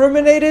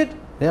discriminated?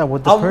 Yeah,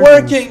 with the I'm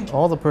Persians, working.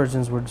 All the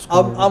Persians were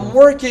discriminated. I'm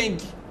working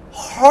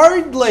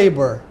hard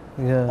labor.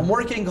 Yeah. I'm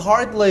working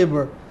hard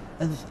labor,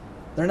 and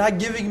they're not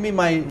giving me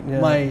my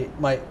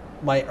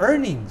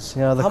earnings.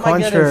 Yeah, the how am I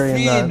going contrary to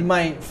feed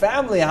my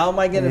family? How am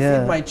I going to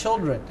feed my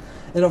children?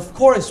 And of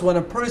course, when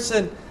a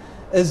person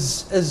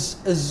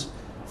is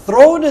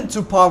thrown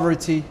into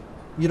poverty,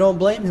 you don't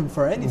blame him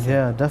for anything.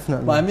 Yeah,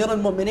 definitely. But Amir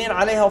al-Mu'mineen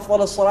alayhi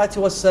afdal as-salatu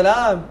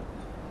was-salam,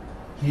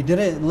 he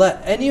didn't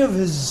let any of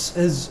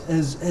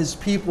his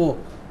people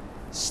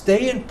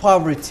stay in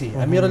poverty.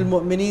 Amir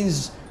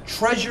al-Mu'mineen's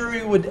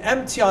treasury would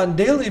empty on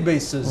daily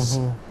basis,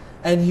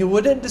 and he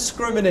wouldn't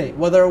discriminate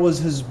whether it was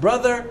his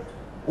brother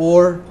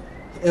or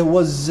it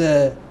was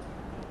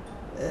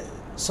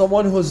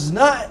someone who's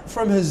not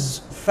from his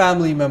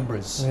family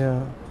members.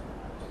 Yeah.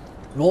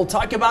 We'll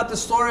talk about the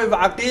story of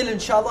Aqil,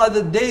 inshallah,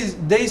 the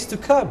days to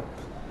come.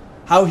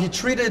 How he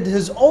treated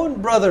his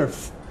own brother,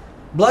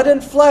 blood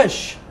and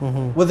flesh,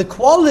 with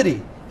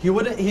equality.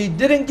 He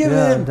didn't give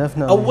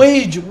him a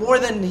wage more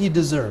than he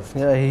deserved.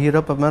 Yeah, he heated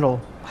up a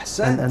metal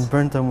and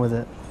burnt him with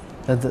it.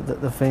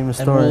 The famous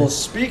story. And we'll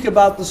speak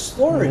about the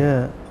story.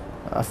 Yeah.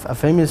 A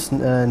famous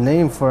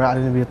name for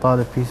Ali ibn Abi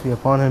Talib, peace be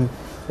upon him,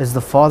 is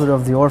the father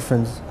of the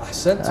orphans.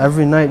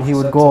 Every night he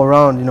would go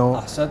around,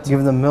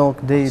 give them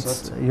milk,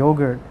 dates,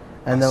 yogurt.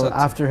 And then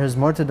after his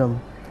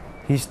martyrdom,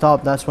 he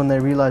stopped. That's when they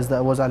realized that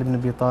it was Ali ibn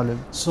Abi Talib.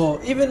 So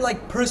even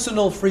like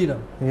personal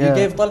freedom. He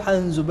gave Talha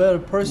and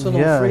Zubair personal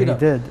freedom.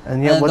 Yeah, he did.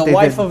 And yet the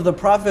wife of the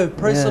Prophet,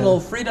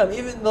 personal freedom,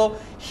 even though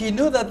he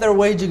knew that they're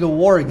waging a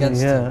war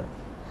against him.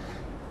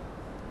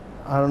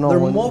 I don't know.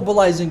 They're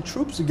mobilizing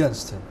troops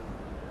against him.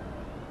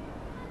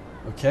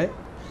 Okay?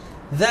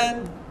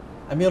 Then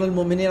Amir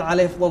al-Mu'mineen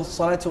alayhi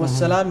salatu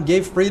was-salam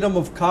gave freedom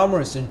of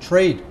commerce and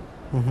trade.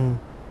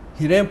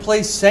 He didn't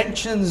place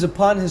sanctions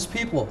upon his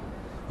people.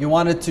 You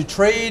wanted to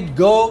trade,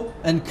 go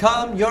and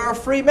come, you're a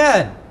free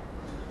man.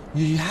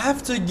 You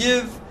have to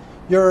give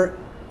your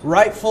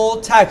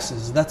rightful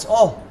taxes, that's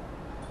all.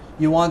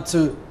 You want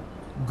to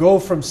go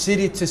from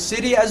city to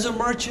city as a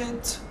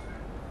merchant,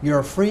 you're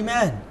a free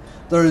man.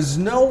 There is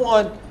no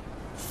one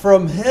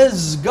from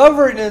his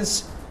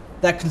governance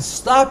that can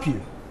stop you.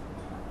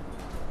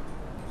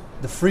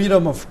 The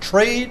freedom of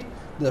trade,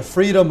 the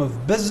freedom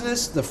of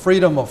business, the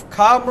freedom of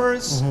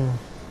commerce,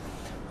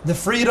 the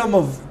freedom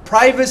of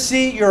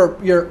privacy,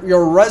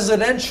 your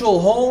residential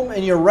home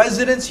and your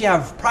residence, you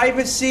have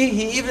privacy.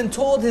 He even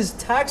told his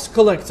tax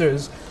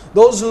collectors,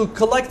 those who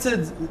collected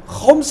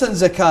khums and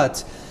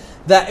zakat,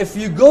 that if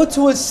you go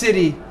to a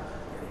city,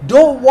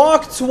 don't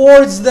walk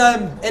towards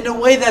them in a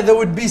way that they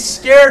would be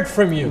scared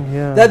from you.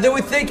 That they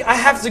would think, I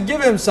have to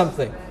give him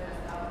something.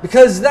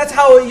 Because that's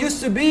how it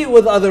used to be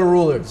with other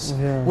rulers.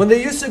 When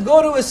they used to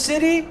go to a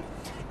city,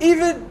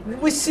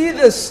 even we see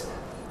this,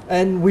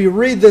 and we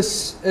read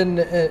this in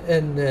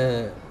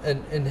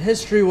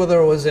history, whether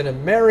it was in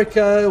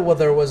America,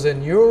 whether it was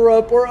in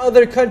Europe or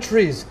other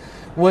countries,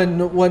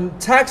 When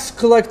tax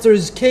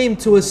collectors came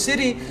to a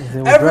city,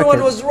 would everyone wreck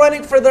it. was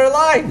running for their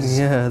lives.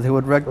 Yeah, they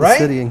would wreck the Right?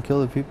 city and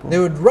kill the people. They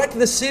would wreck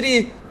the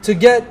city to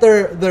get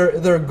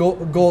their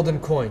golden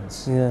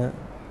coins. Yeah.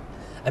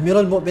 Amir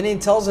al-Mu'mineen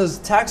tells his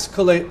tax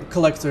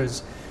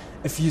collectors,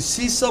 if you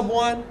see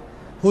someone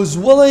who's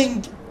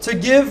willing to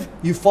give,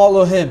 you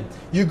follow him.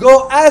 You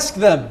go ask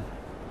them.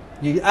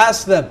 You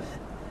ask them,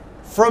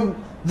 from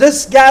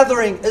this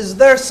gathering, is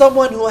there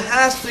someone who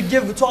has to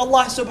give to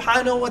Allah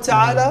subhanahu wa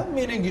ta'ala?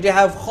 Meaning you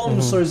have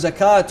khums or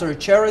zakat or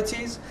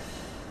charities.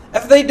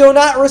 If they do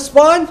not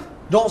respond,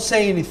 don't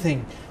say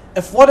anything.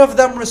 If one of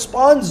them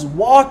responds,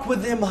 walk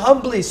with him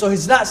humbly so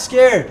he's not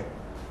scared.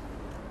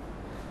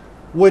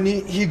 When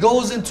he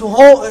goes into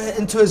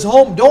his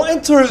home, don't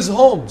enter his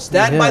home.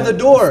 Stand by the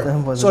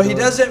door. So he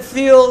doesn't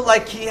feel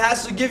like he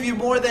has to give you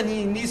more than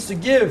he needs to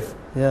give.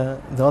 Yeah.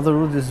 The other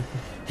rule is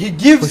He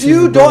gives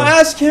you, the door. don't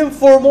ask him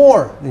for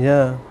more.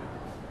 yeah.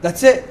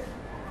 That's it.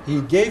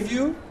 He gave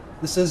you,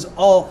 this is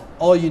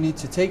all you need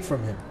to take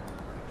from him.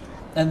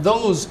 And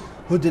those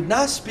who did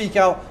not speak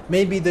out,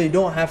 maybe they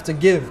don't have to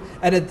give.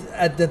 And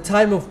at the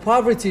time of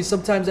poverty,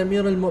 sometimes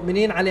Amir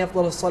al-Mu'mineen alayhi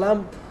afdal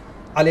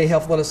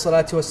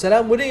salatu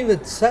wassalam wouldn't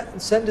even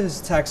send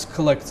his tax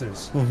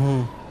collectors.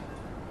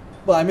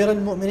 But Amir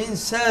al-Mu'mineen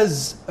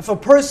says, if a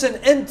person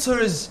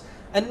enters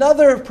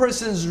another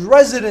person's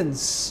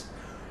residence,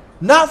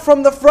 not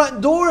from the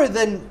front door,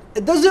 then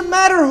it doesn't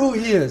matter who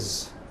he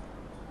is.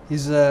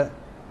 He's a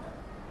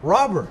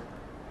robber.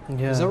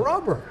 Yeah. He's a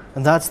robber.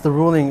 And that's the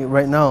ruling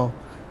right now,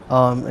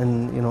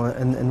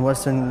 in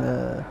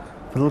Western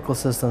political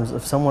systems.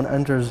 If someone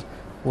enters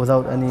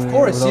without any, Of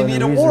course, without you any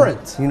need a reason,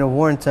 warrant. you need a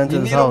warrant to enter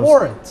You his need a house,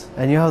 warrant.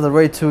 and you have the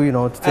right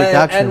to take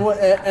action.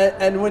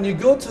 And when you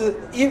go to,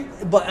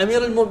 but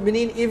Amir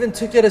al-Mu'mineen even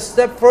took it a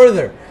step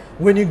further.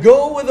 When you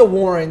go with a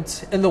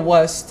warrant in the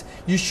West,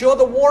 you show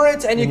the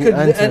warrant and you could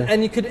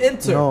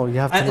enter. No, you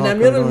have to. And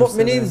Amir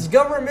al-Mu'mineen's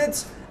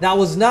government, that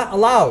was not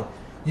allowed.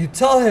 You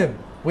tell him,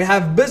 we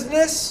have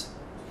business.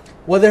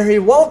 Whether he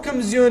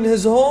welcomes you in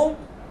his home,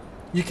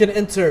 you can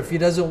enter. If he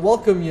doesn't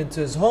welcome you into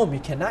his home, you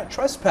cannot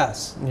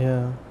trespass.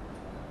 Yeah.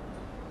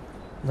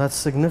 That's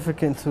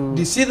significant to.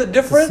 Do you see the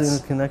difference?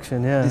 The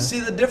connection, yeah. Do you see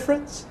the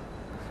difference?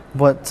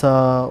 But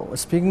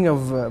speaking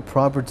of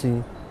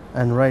property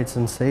and rights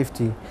and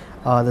safety,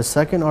 the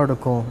second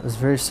article is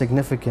very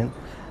significant.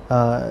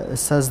 It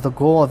says the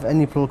goal of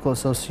any political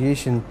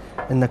association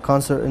in the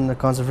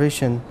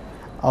conservation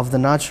of the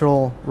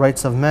natural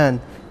rights of man.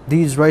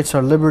 These rights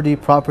are liberty,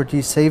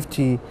 property,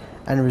 safety,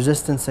 and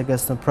resistance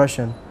against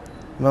oppression.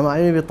 Imam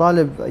Ali ibn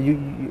Talib, you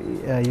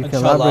can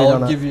elaborate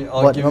on that.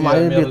 But Imam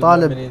Ali ibn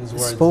Talib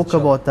spoke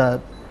about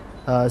that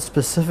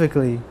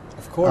specifically.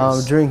 Of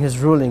course. During his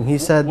ruling. He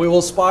said, we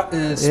will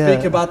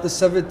speak about the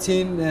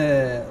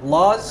 17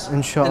 laws.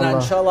 Inshallah. And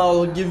inshallah I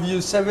will give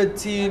you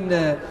 17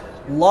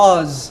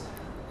 laws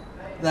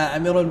that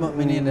Amir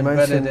al-Mu'mineen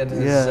embedded in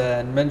his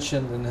and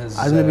mentioned in his.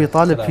 Ali ibn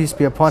Talib, peace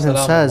be upon him,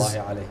 says,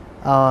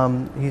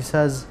 he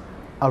says,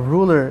 a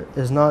ruler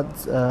is not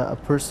a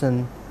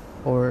person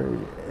or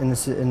in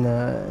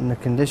a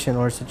condition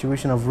or a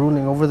situation of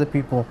ruling over the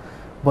people,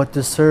 but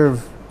to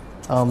serve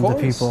the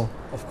people.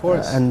 Of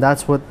course. And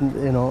that's what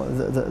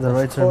the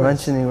rights are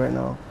mentioning right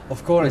now.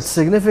 Of course. It's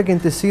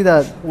significant to see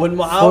that when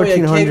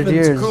Muawiyah came into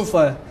years.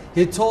 Kufa,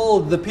 he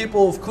told the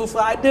people of Kufa,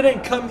 I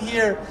didn't come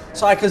here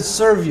so I could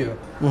serve you.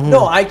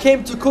 No, I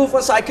came to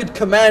Kufa so I could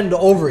command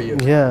over you.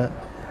 Yeah.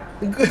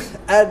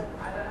 And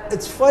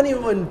it's funny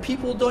when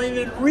people don't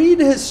even read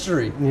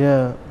history.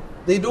 Yeah.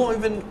 They don't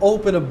even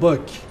open a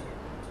book.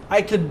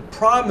 I could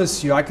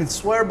promise you, I could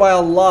swear by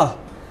Allah,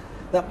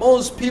 that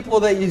most people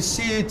that you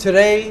see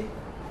today,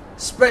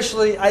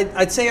 especially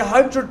I'd say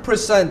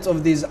 100%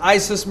 of these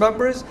ISIS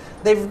members,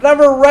 they've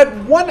never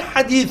read one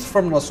hadith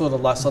from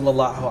Rasulullah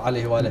sallallahu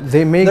alaihi wasallam.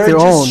 They make their own.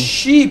 They're just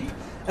sheep,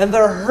 and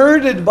they're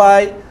herded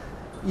by,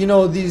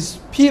 these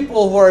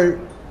people who are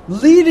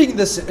leading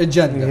this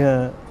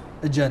agenda.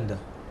 Yeah.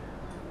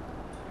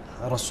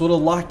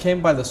 Rasulullah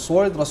came by the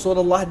sword.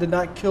 Rasulullah did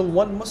not kill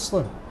one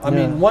Muslim.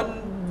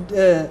 One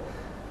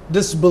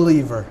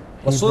disbeliever.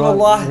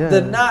 Rasulullah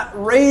did not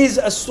raise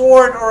a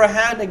sword or a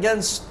hand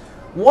against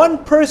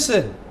one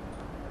person.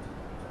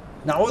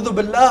 Na'udhu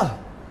billah.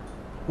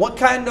 What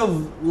kind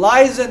of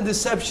lies and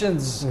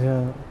deceptions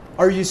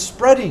are you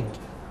spreading?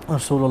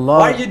 Rasulullah.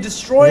 Why are you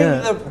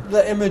destroying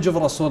the image of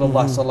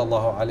Rasulullah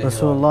sallallahu alayhi wa sallam?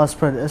 Rasulullah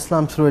spread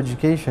Islam through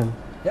education.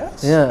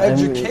 Yes. Yeah,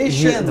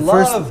 education,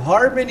 love,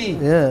 harmony,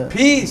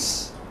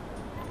 peace.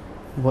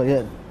 But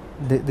yet,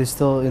 they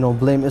still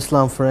blame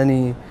Islam for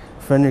any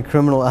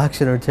criminal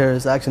action or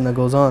terrorist action that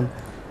goes on.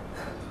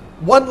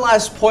 One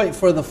last point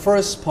for the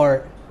first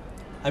part.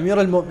 Amir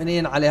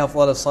al-Mu'mineen alayhi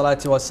afdal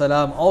salatu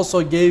wassalam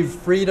also gave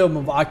freedom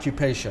of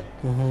occupation.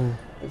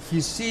 If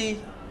you see,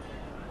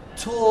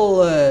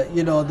 till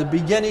the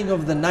beginning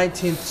of the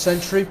 19th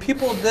century,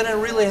 people didn't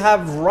really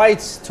have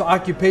rights to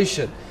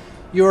occupation.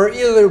 You were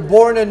either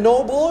born a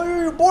noble or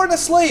you're born a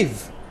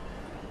slave.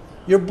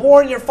 You're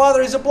born, your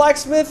father is a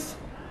blacksmith.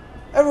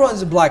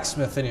 Everyone's a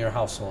blacksmith in your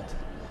household.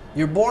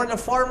 You're born a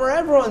farmer,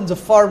 everyone's a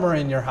farmer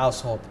in your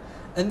household.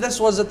 And this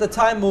was at the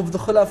time of the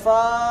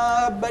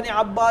Khulafa, Bani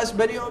Abbas,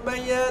 Bani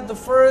Umayyad, the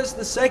first,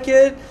 the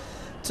second,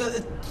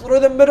 through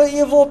the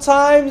medieval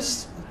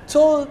times,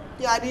 till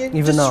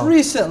even just now.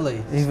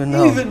 recently. Even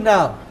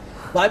now.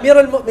 But Amir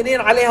al-Mu'mineen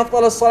alayhi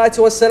salatu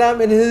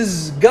wassalam, in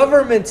his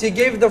government, he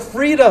gave the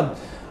freedom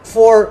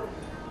for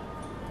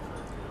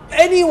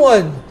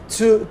anyone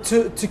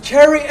to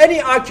carry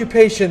any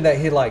occupation that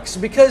he likes.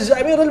 Because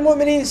Amir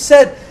al-Mu'mineen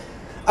said,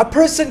 a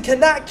person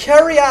cannot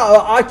carry out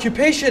an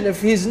occupation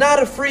if he's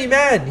not a free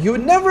man. He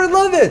would never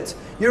love it.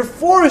 You're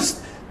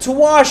forced to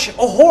wash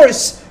a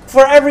horse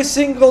for every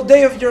single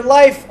day of your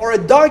life, or a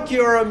donkey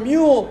or a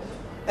mule,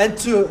 and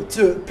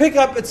to pick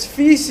up its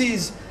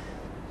feces.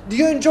 Do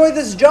you enjoy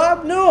this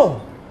job?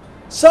 No.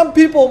 Some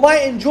people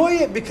might enjoy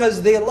it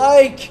because they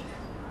like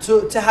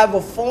to have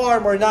a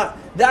farm or not.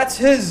 That's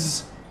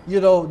his,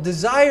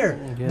 desire.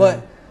 Yeah.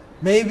 But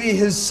maybe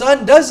his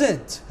son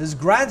doesn't, his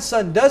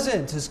grandson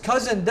doesn't, his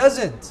cousin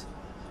doesn't.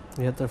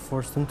 Yet they're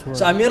forced into it.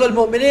 So Amir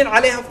al-Mu'mineen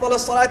alayhi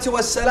salatu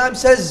wassalam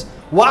says,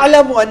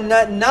 وَعْلَمُوا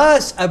أَنَّ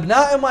النَّاسَ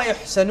أَبْنَاءَ مَا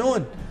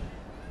يُحْسَنُونَ.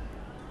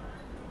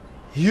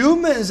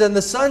 Humans and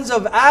the sons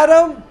of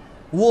Adam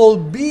will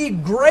be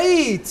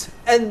great,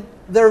 and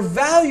their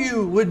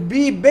value would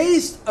be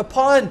based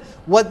upon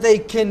what they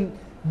can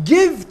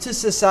give to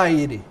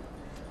society.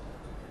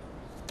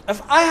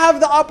 If I have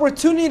the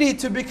opportunity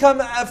to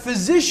become a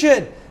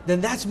physician,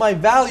 then that's my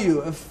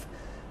value. If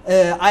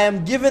I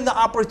am given the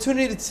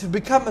opportunity to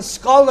become a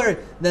scholar,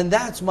 then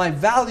that's my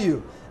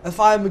value. If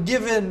I'm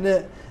given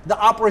the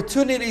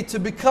opportunity to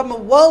become a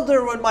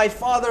welder when my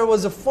father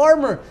was a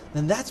farmer,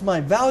 then that's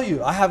my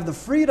value. I have the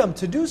freedom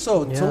to do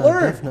so, to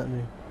learn.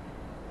 Definitely.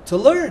 To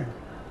learn.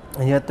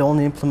 And yet they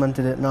only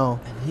implemented it now.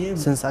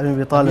 Since Ali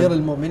ibn Abi Amir Talib.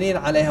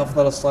 al-Mu'mineen alayhi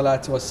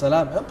salatu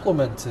wassalam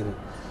implemented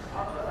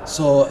it.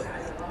 So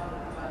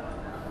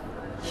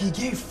he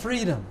gave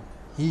freedom.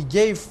 He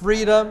gave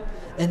freedom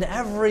in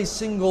every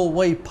single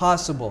way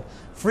possible.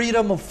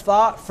 Freedom of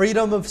thought,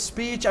 freedom of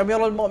speech.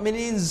 Amir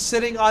al-Mu'mineen is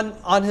sitting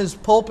on his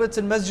pulpit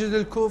in Masjid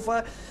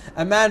al-Kufa.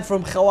 A man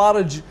from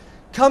Khawarij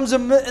comes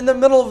in the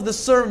middle of the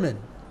sermon.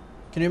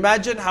 Can you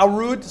imagine how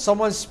rude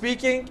someone's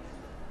speaking?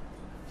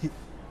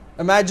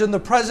 Imagine the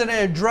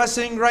president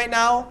addressing right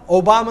now.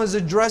 Obama's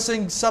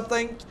addressing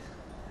something,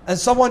 and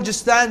someone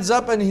just stands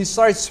up and he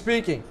starts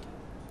speaking.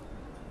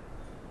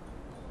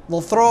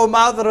 They'll throw him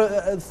out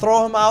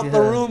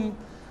the room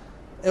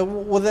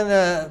within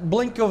a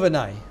blink of an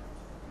eye.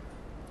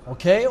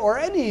 Okay? Or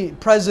any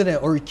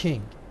president or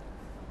king.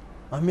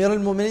 Amir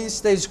al-Mu'mineen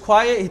stays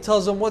quiet. He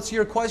tells him, what's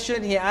your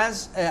question? He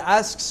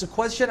asks a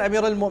question.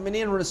 Amir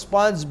al-Mu'mineen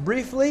responds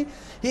briefly.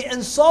 He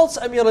insults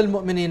Amir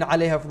al-Mu'mineen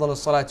alayhi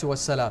salatu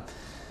wassalam.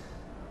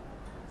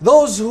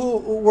 Those who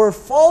were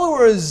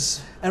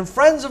followers and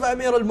friends of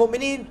Amir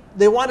al-Mu'mineen,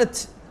 they wanted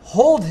to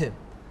hold him.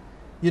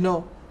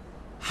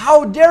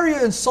 How dare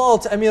you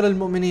insult Amir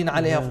al-Mu'mineen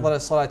alayhi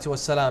salatu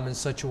wassalam in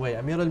such a way?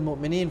 Amir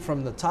al-Mu'mineen,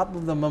 from the top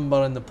of the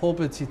minbar in the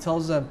pulpit, he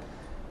tells them,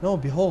 no,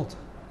 behold,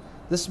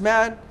 this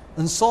man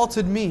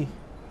insulted me.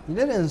 He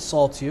didn't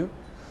insult you.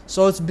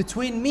 So it's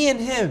between me and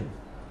him.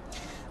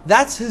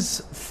 That's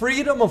his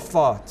freedom of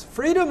thought,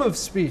 freedom of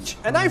speech.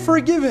 And I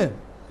forgive him.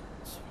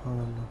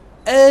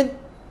 And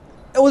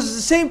it was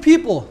the same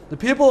people, the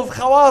people of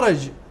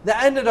Khawarij,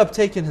 that ended up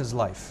taking his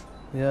life.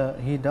 Yeah,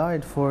 he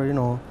died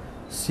for,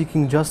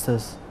 seeking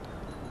justice.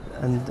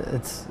 And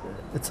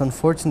it's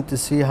unfortunate to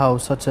see how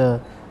such a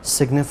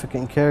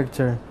significant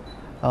character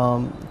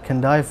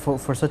can die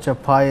for such a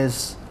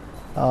pious...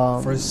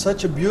 for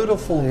such a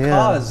beautiful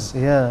cause.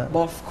 Yeah.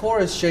 But of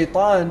course,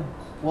 shaitan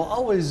will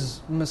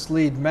always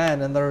mislead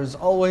man, and there's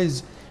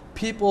always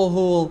people who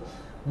will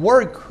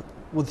work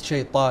with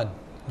shaitan.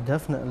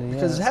 Definitely,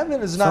 because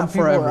heaven is not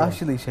for everyone.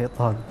 Some people are actually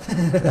shaitan.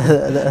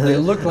 They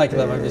look like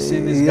them. Have you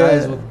seen these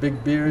guys with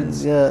big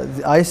beards? Yeah,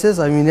 the ISIS,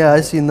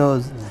 I seen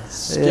those.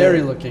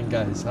 Scary looking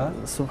guys, huh?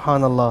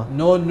 Subhanallah.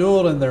 No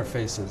nur in their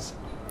faces.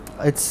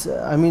 It's,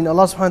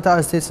 Allah subhanahu wa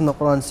ta'ala states in the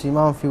Quran,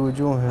 Simam fi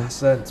wujuhim.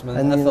 Ahsant, min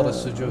athar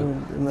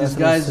as-sujud. These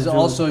guys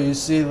also, you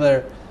see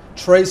their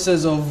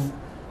traces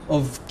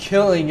of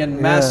killing and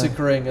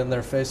massacring in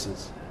their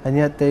faces. And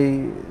yet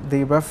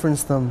they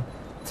reference them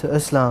to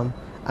Islam.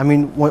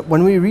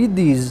 When we read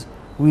these,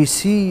 we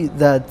see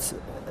that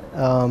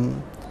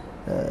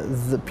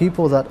the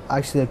people that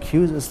actually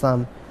accuse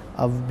Islam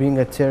of being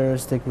a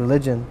terroristic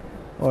religion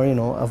or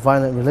a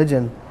violent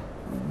religion,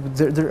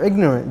 they're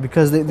ignorant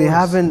because they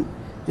haven't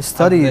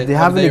studied, they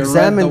haven't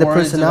examined the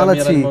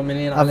personality of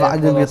Ali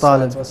ibn Abi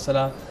Talib.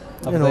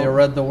 Have they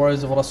read the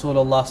words of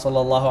Rasulullah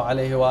sallallahu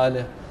alayhi wa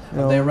alihi?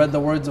 Have they read the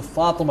words of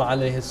Fatima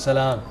alayhi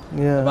salam?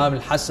 Imam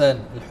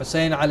al-Hassan,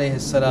 al-Hussein alayhi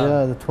salam?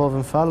 Yeah, the 12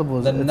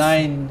 infallibles. The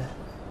 9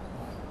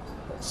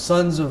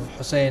 sons of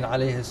Hussein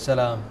alayhi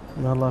salam.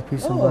 May Allah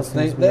peace and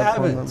blessings they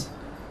haven't.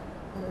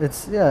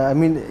 It's,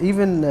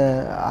 even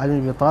Ali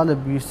ibn Abi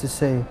Talib used to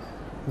say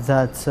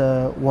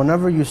that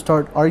whenever you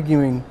start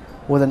arguing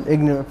with an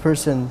ignorant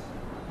person,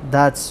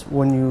 that's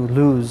when you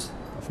lose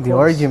the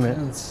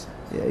argument.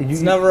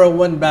 It's never a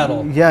win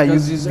battle. Yeah, you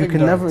ignorant.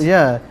 can never.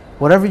 Yeah,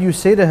 whatever you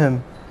say to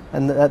him,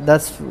 and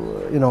that's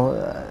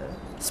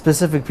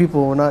specific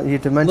people we're not here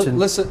to mention.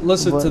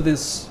 Listen to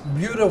this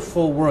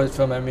beautiful word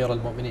from Amir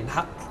al-Mu'mineen.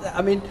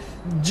 I mean,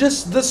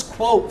 just this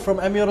quote from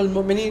Amir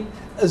al-Mu'mineen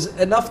is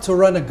enough to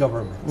run a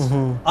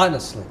government.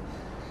 Honestly,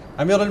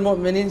 Amir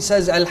al-Mu'mineen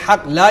says,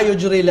 "Al-haq la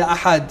yujri li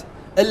ahad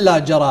illa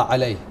jara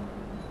alayh."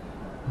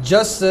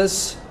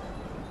 Justice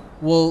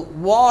will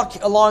walk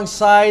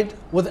alongside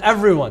with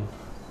everyone,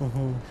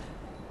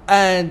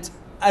 and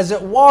as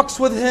it walks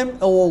with him,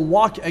 it will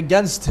walk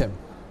against him.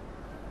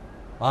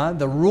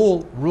 The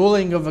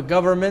ruling of a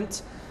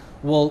government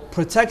will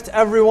protect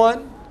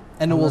everyone,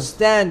 and it will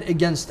stand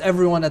against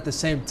everyone at the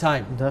same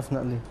time.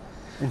 Definitely.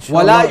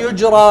 وَلَا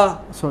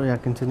يُجْرَى Sorry, I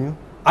continue.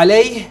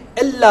 عَلَيْهِ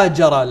إِلَّا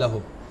جَرَى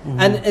لَهُ.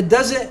 And it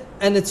does it,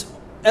 and it's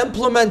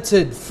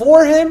implemented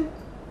for him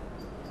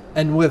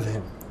and with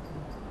him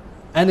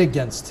and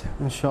against him.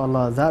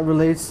 Inshallah. That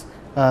relates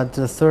to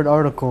the third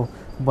article,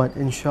 but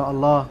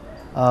inshallah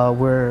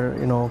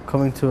we're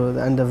coming to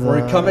the end of the...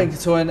 We're coming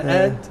to an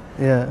end.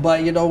 Yeah.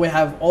 But we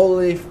have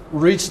only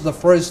reached the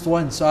first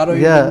one, so I don't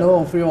even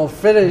know if we will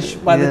finish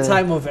by the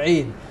time of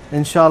Eid.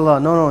 Inshallah.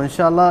 No,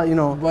 inshallah,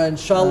 But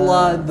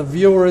inshallah, the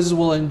viewers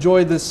will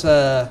enjoy this.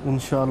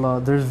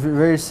 Inshallah. There's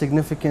very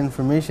significant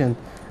information.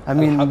 I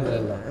mean,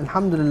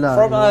 Alhamdulillah.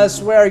 From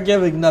us, we are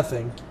giving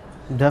nothing.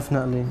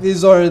 Definitely.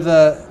 These are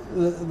the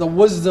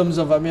wisdoms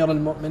of Amir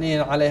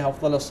al-Mu'mineen alayhi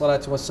afdal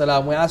as-salatu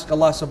was-salam. We ask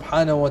Allah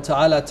subhanahu wa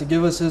ta'ala to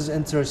give us his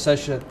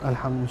intercession.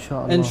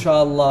 Alhamdulillah.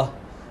 Inshallah.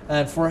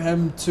 And for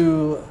him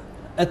to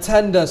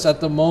attend us at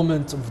the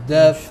moment of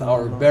death,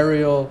 our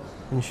burial,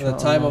 the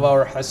time of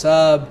our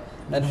hisab,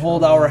 and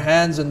hold our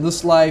hands in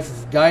this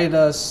life, guide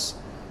us,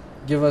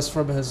 give us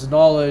from his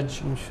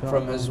knowledge,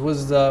 from his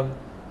wisdom,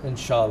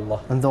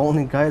 inshallah. And the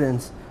only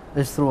guidance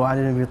is through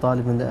Ali ibn Abi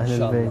Talib and the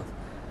Ahlul Bayt.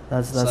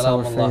 That's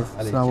our faith.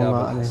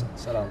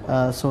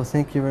 So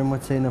thank you very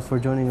much, Sayyidina, for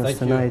joining us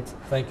tonight.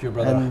 Thank you,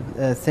 brother.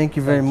 And thank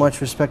you very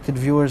much, respected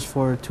viewers,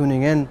 for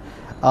tuning in.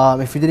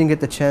 If you didn't get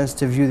the chance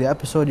to view the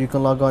episode, you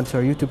can log on to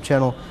our YouTube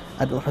channel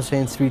at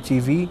Hussein 3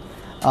 TV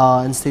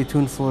and stay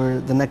tuned for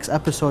the next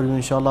episode. And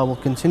inshallah, we'll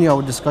continue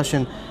our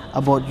discussion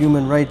about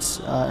human rights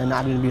and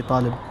Ali ibn Abi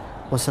Talib.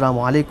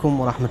 Wassalamu alaikum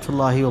wa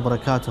rahmatullahi wa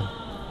barakatuh.